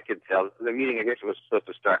far as I could tell, the meeting I guess was supposed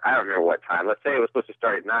to start. I don't remember what time. Let's say it was supposed to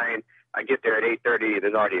start at 9. I get there at 8:30.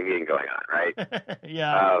 There's already a meeting going on, right?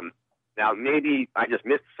 Yeah. Now, maybe I just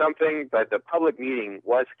missed something, but the public meeting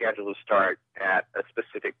was scheduled to start at a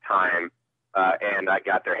specific time, and I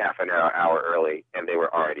got there half an hour early, and they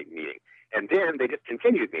were already meeting. And then they just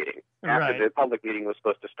continued meeting after the public meeting was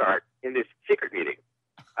supposed to start in this secret meeting.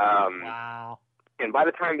 Wow. And by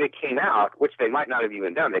the time they came out, which they might not have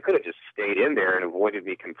even done, they could have just stayed in there and avoided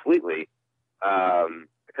me completely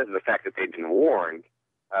because of the fact that they'd been warned.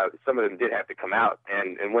 Some of them did have to come out.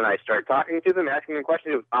 And when I started talking to them, asking them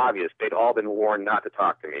questions, it was obvious they'd all been warned not to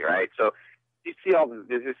talk to me, right? So you see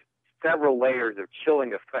there's just several layers of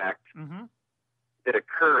chilling effect that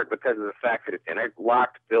occurred because of the fact that it's in a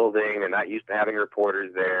locked building. They're not used to having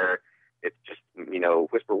reporters there. It's just,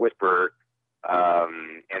 whisper,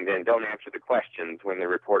 and then don't answer the questions when the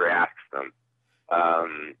reporter asks them.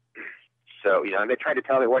 So, and they tried to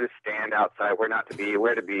tell me where to stand outside, where not to be,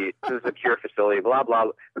 where to be. This is a secure facility, blah, blah.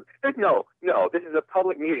 No, this is a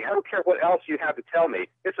public meeting. I don't care what else you have to tell me.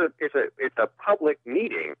 It's a public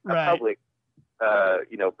meeting, right. Public,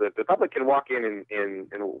 the public can walk in and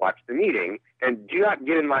watch the meeting, and do not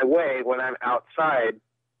get in my way when I'm outside,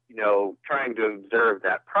 trying to observe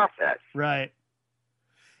that process. Right.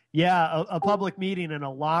 Yeah, a public meeting in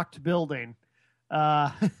a locked building.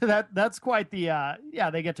 That's quite the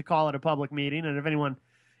they get to call it a public meeting, and if anyone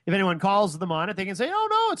calls them on it, they can say, oh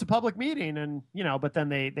no, it's a public meeting, and but then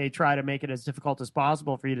they try to make it as difficult as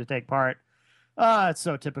possible for you to take part. It's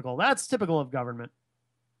so typical. That's typical of government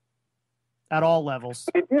at all levels.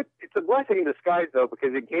 It's a blessing in disguise, though,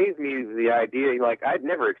 because it gave me the idea, like, I'd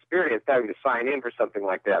never experienced having to sign in for something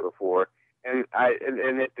like that before. And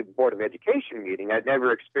at the Board of Education meeting, I'd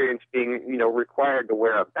never experienced being, required to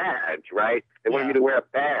wear a badge, right? They wanted me to wear a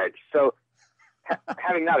badge. So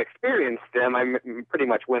having not experienced them, I pretty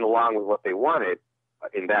much went along with what they wanted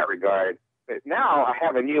in that regard. But now I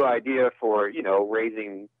have a new idea for,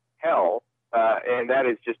 raising hell, and that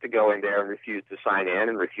is just to go in there and refuse to sign in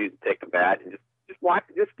and refuse to take the badge and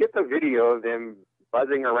just get the video of them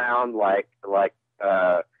buzzing around like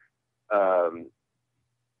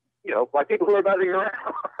people who are buzzing around.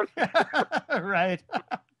 Right.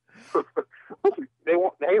 They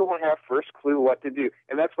won't have first clue what to do,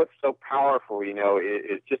 and that's what's so powerful.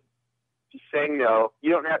 It's just saying no.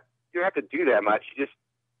 You don't have to do that much. You just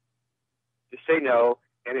say no,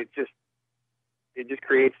 and it just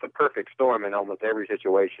creates the perfect storm in almost every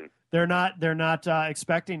situation. They're not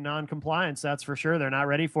expecting non-compliance. That's for sure. They're not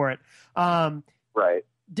ready for it. Right.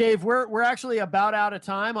 Dave, we're actually about out of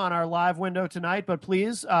time on our live window tonight, but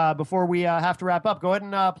please, before we have to wrap up, go ahead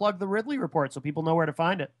and plug the Ridley Report so people know where to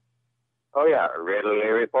find it. Oh, yeah,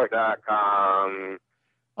 RidleyReport.com.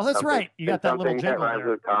 Oh, that's right. You got that little jingle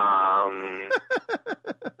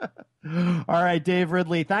there. All right, Dave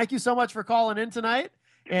Ridley, thank you so much for calling in tonight.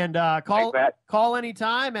 And call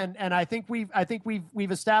anytime. And I think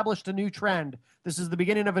we've established a new trend. This is the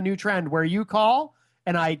beginning of a new trend where you call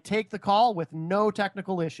and I take the call with no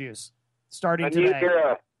technical issues starting today. New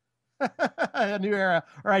era. A new era.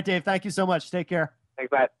 All right, Dave, thank you so much. Take care.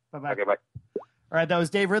 Thanks, Matt. Bye-bye. Okay, bye. All right, that was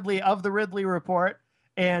Dave Ridley of the Ridley Report.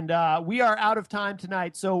 And we are out of time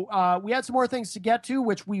tonight. So we had some more things to get to,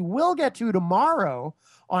 which we will get to tomorrow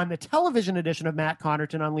on the television edition of Matt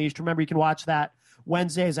Connarton Unleashed. Remember, you can watch that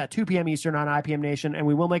Wednesdays at 2 p.m. Eastern on IPM Nation, and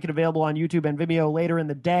we will make it available on YouTube and Vimeo later in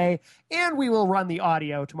the day, and we will run the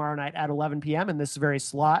audio tomorrow night at 11 p.m. in this very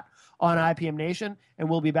slot on IPM Nation, and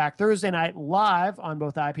we'll be back Thursday night live on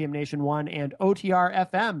both IPM Nation 1 and OTR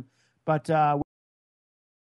FM. But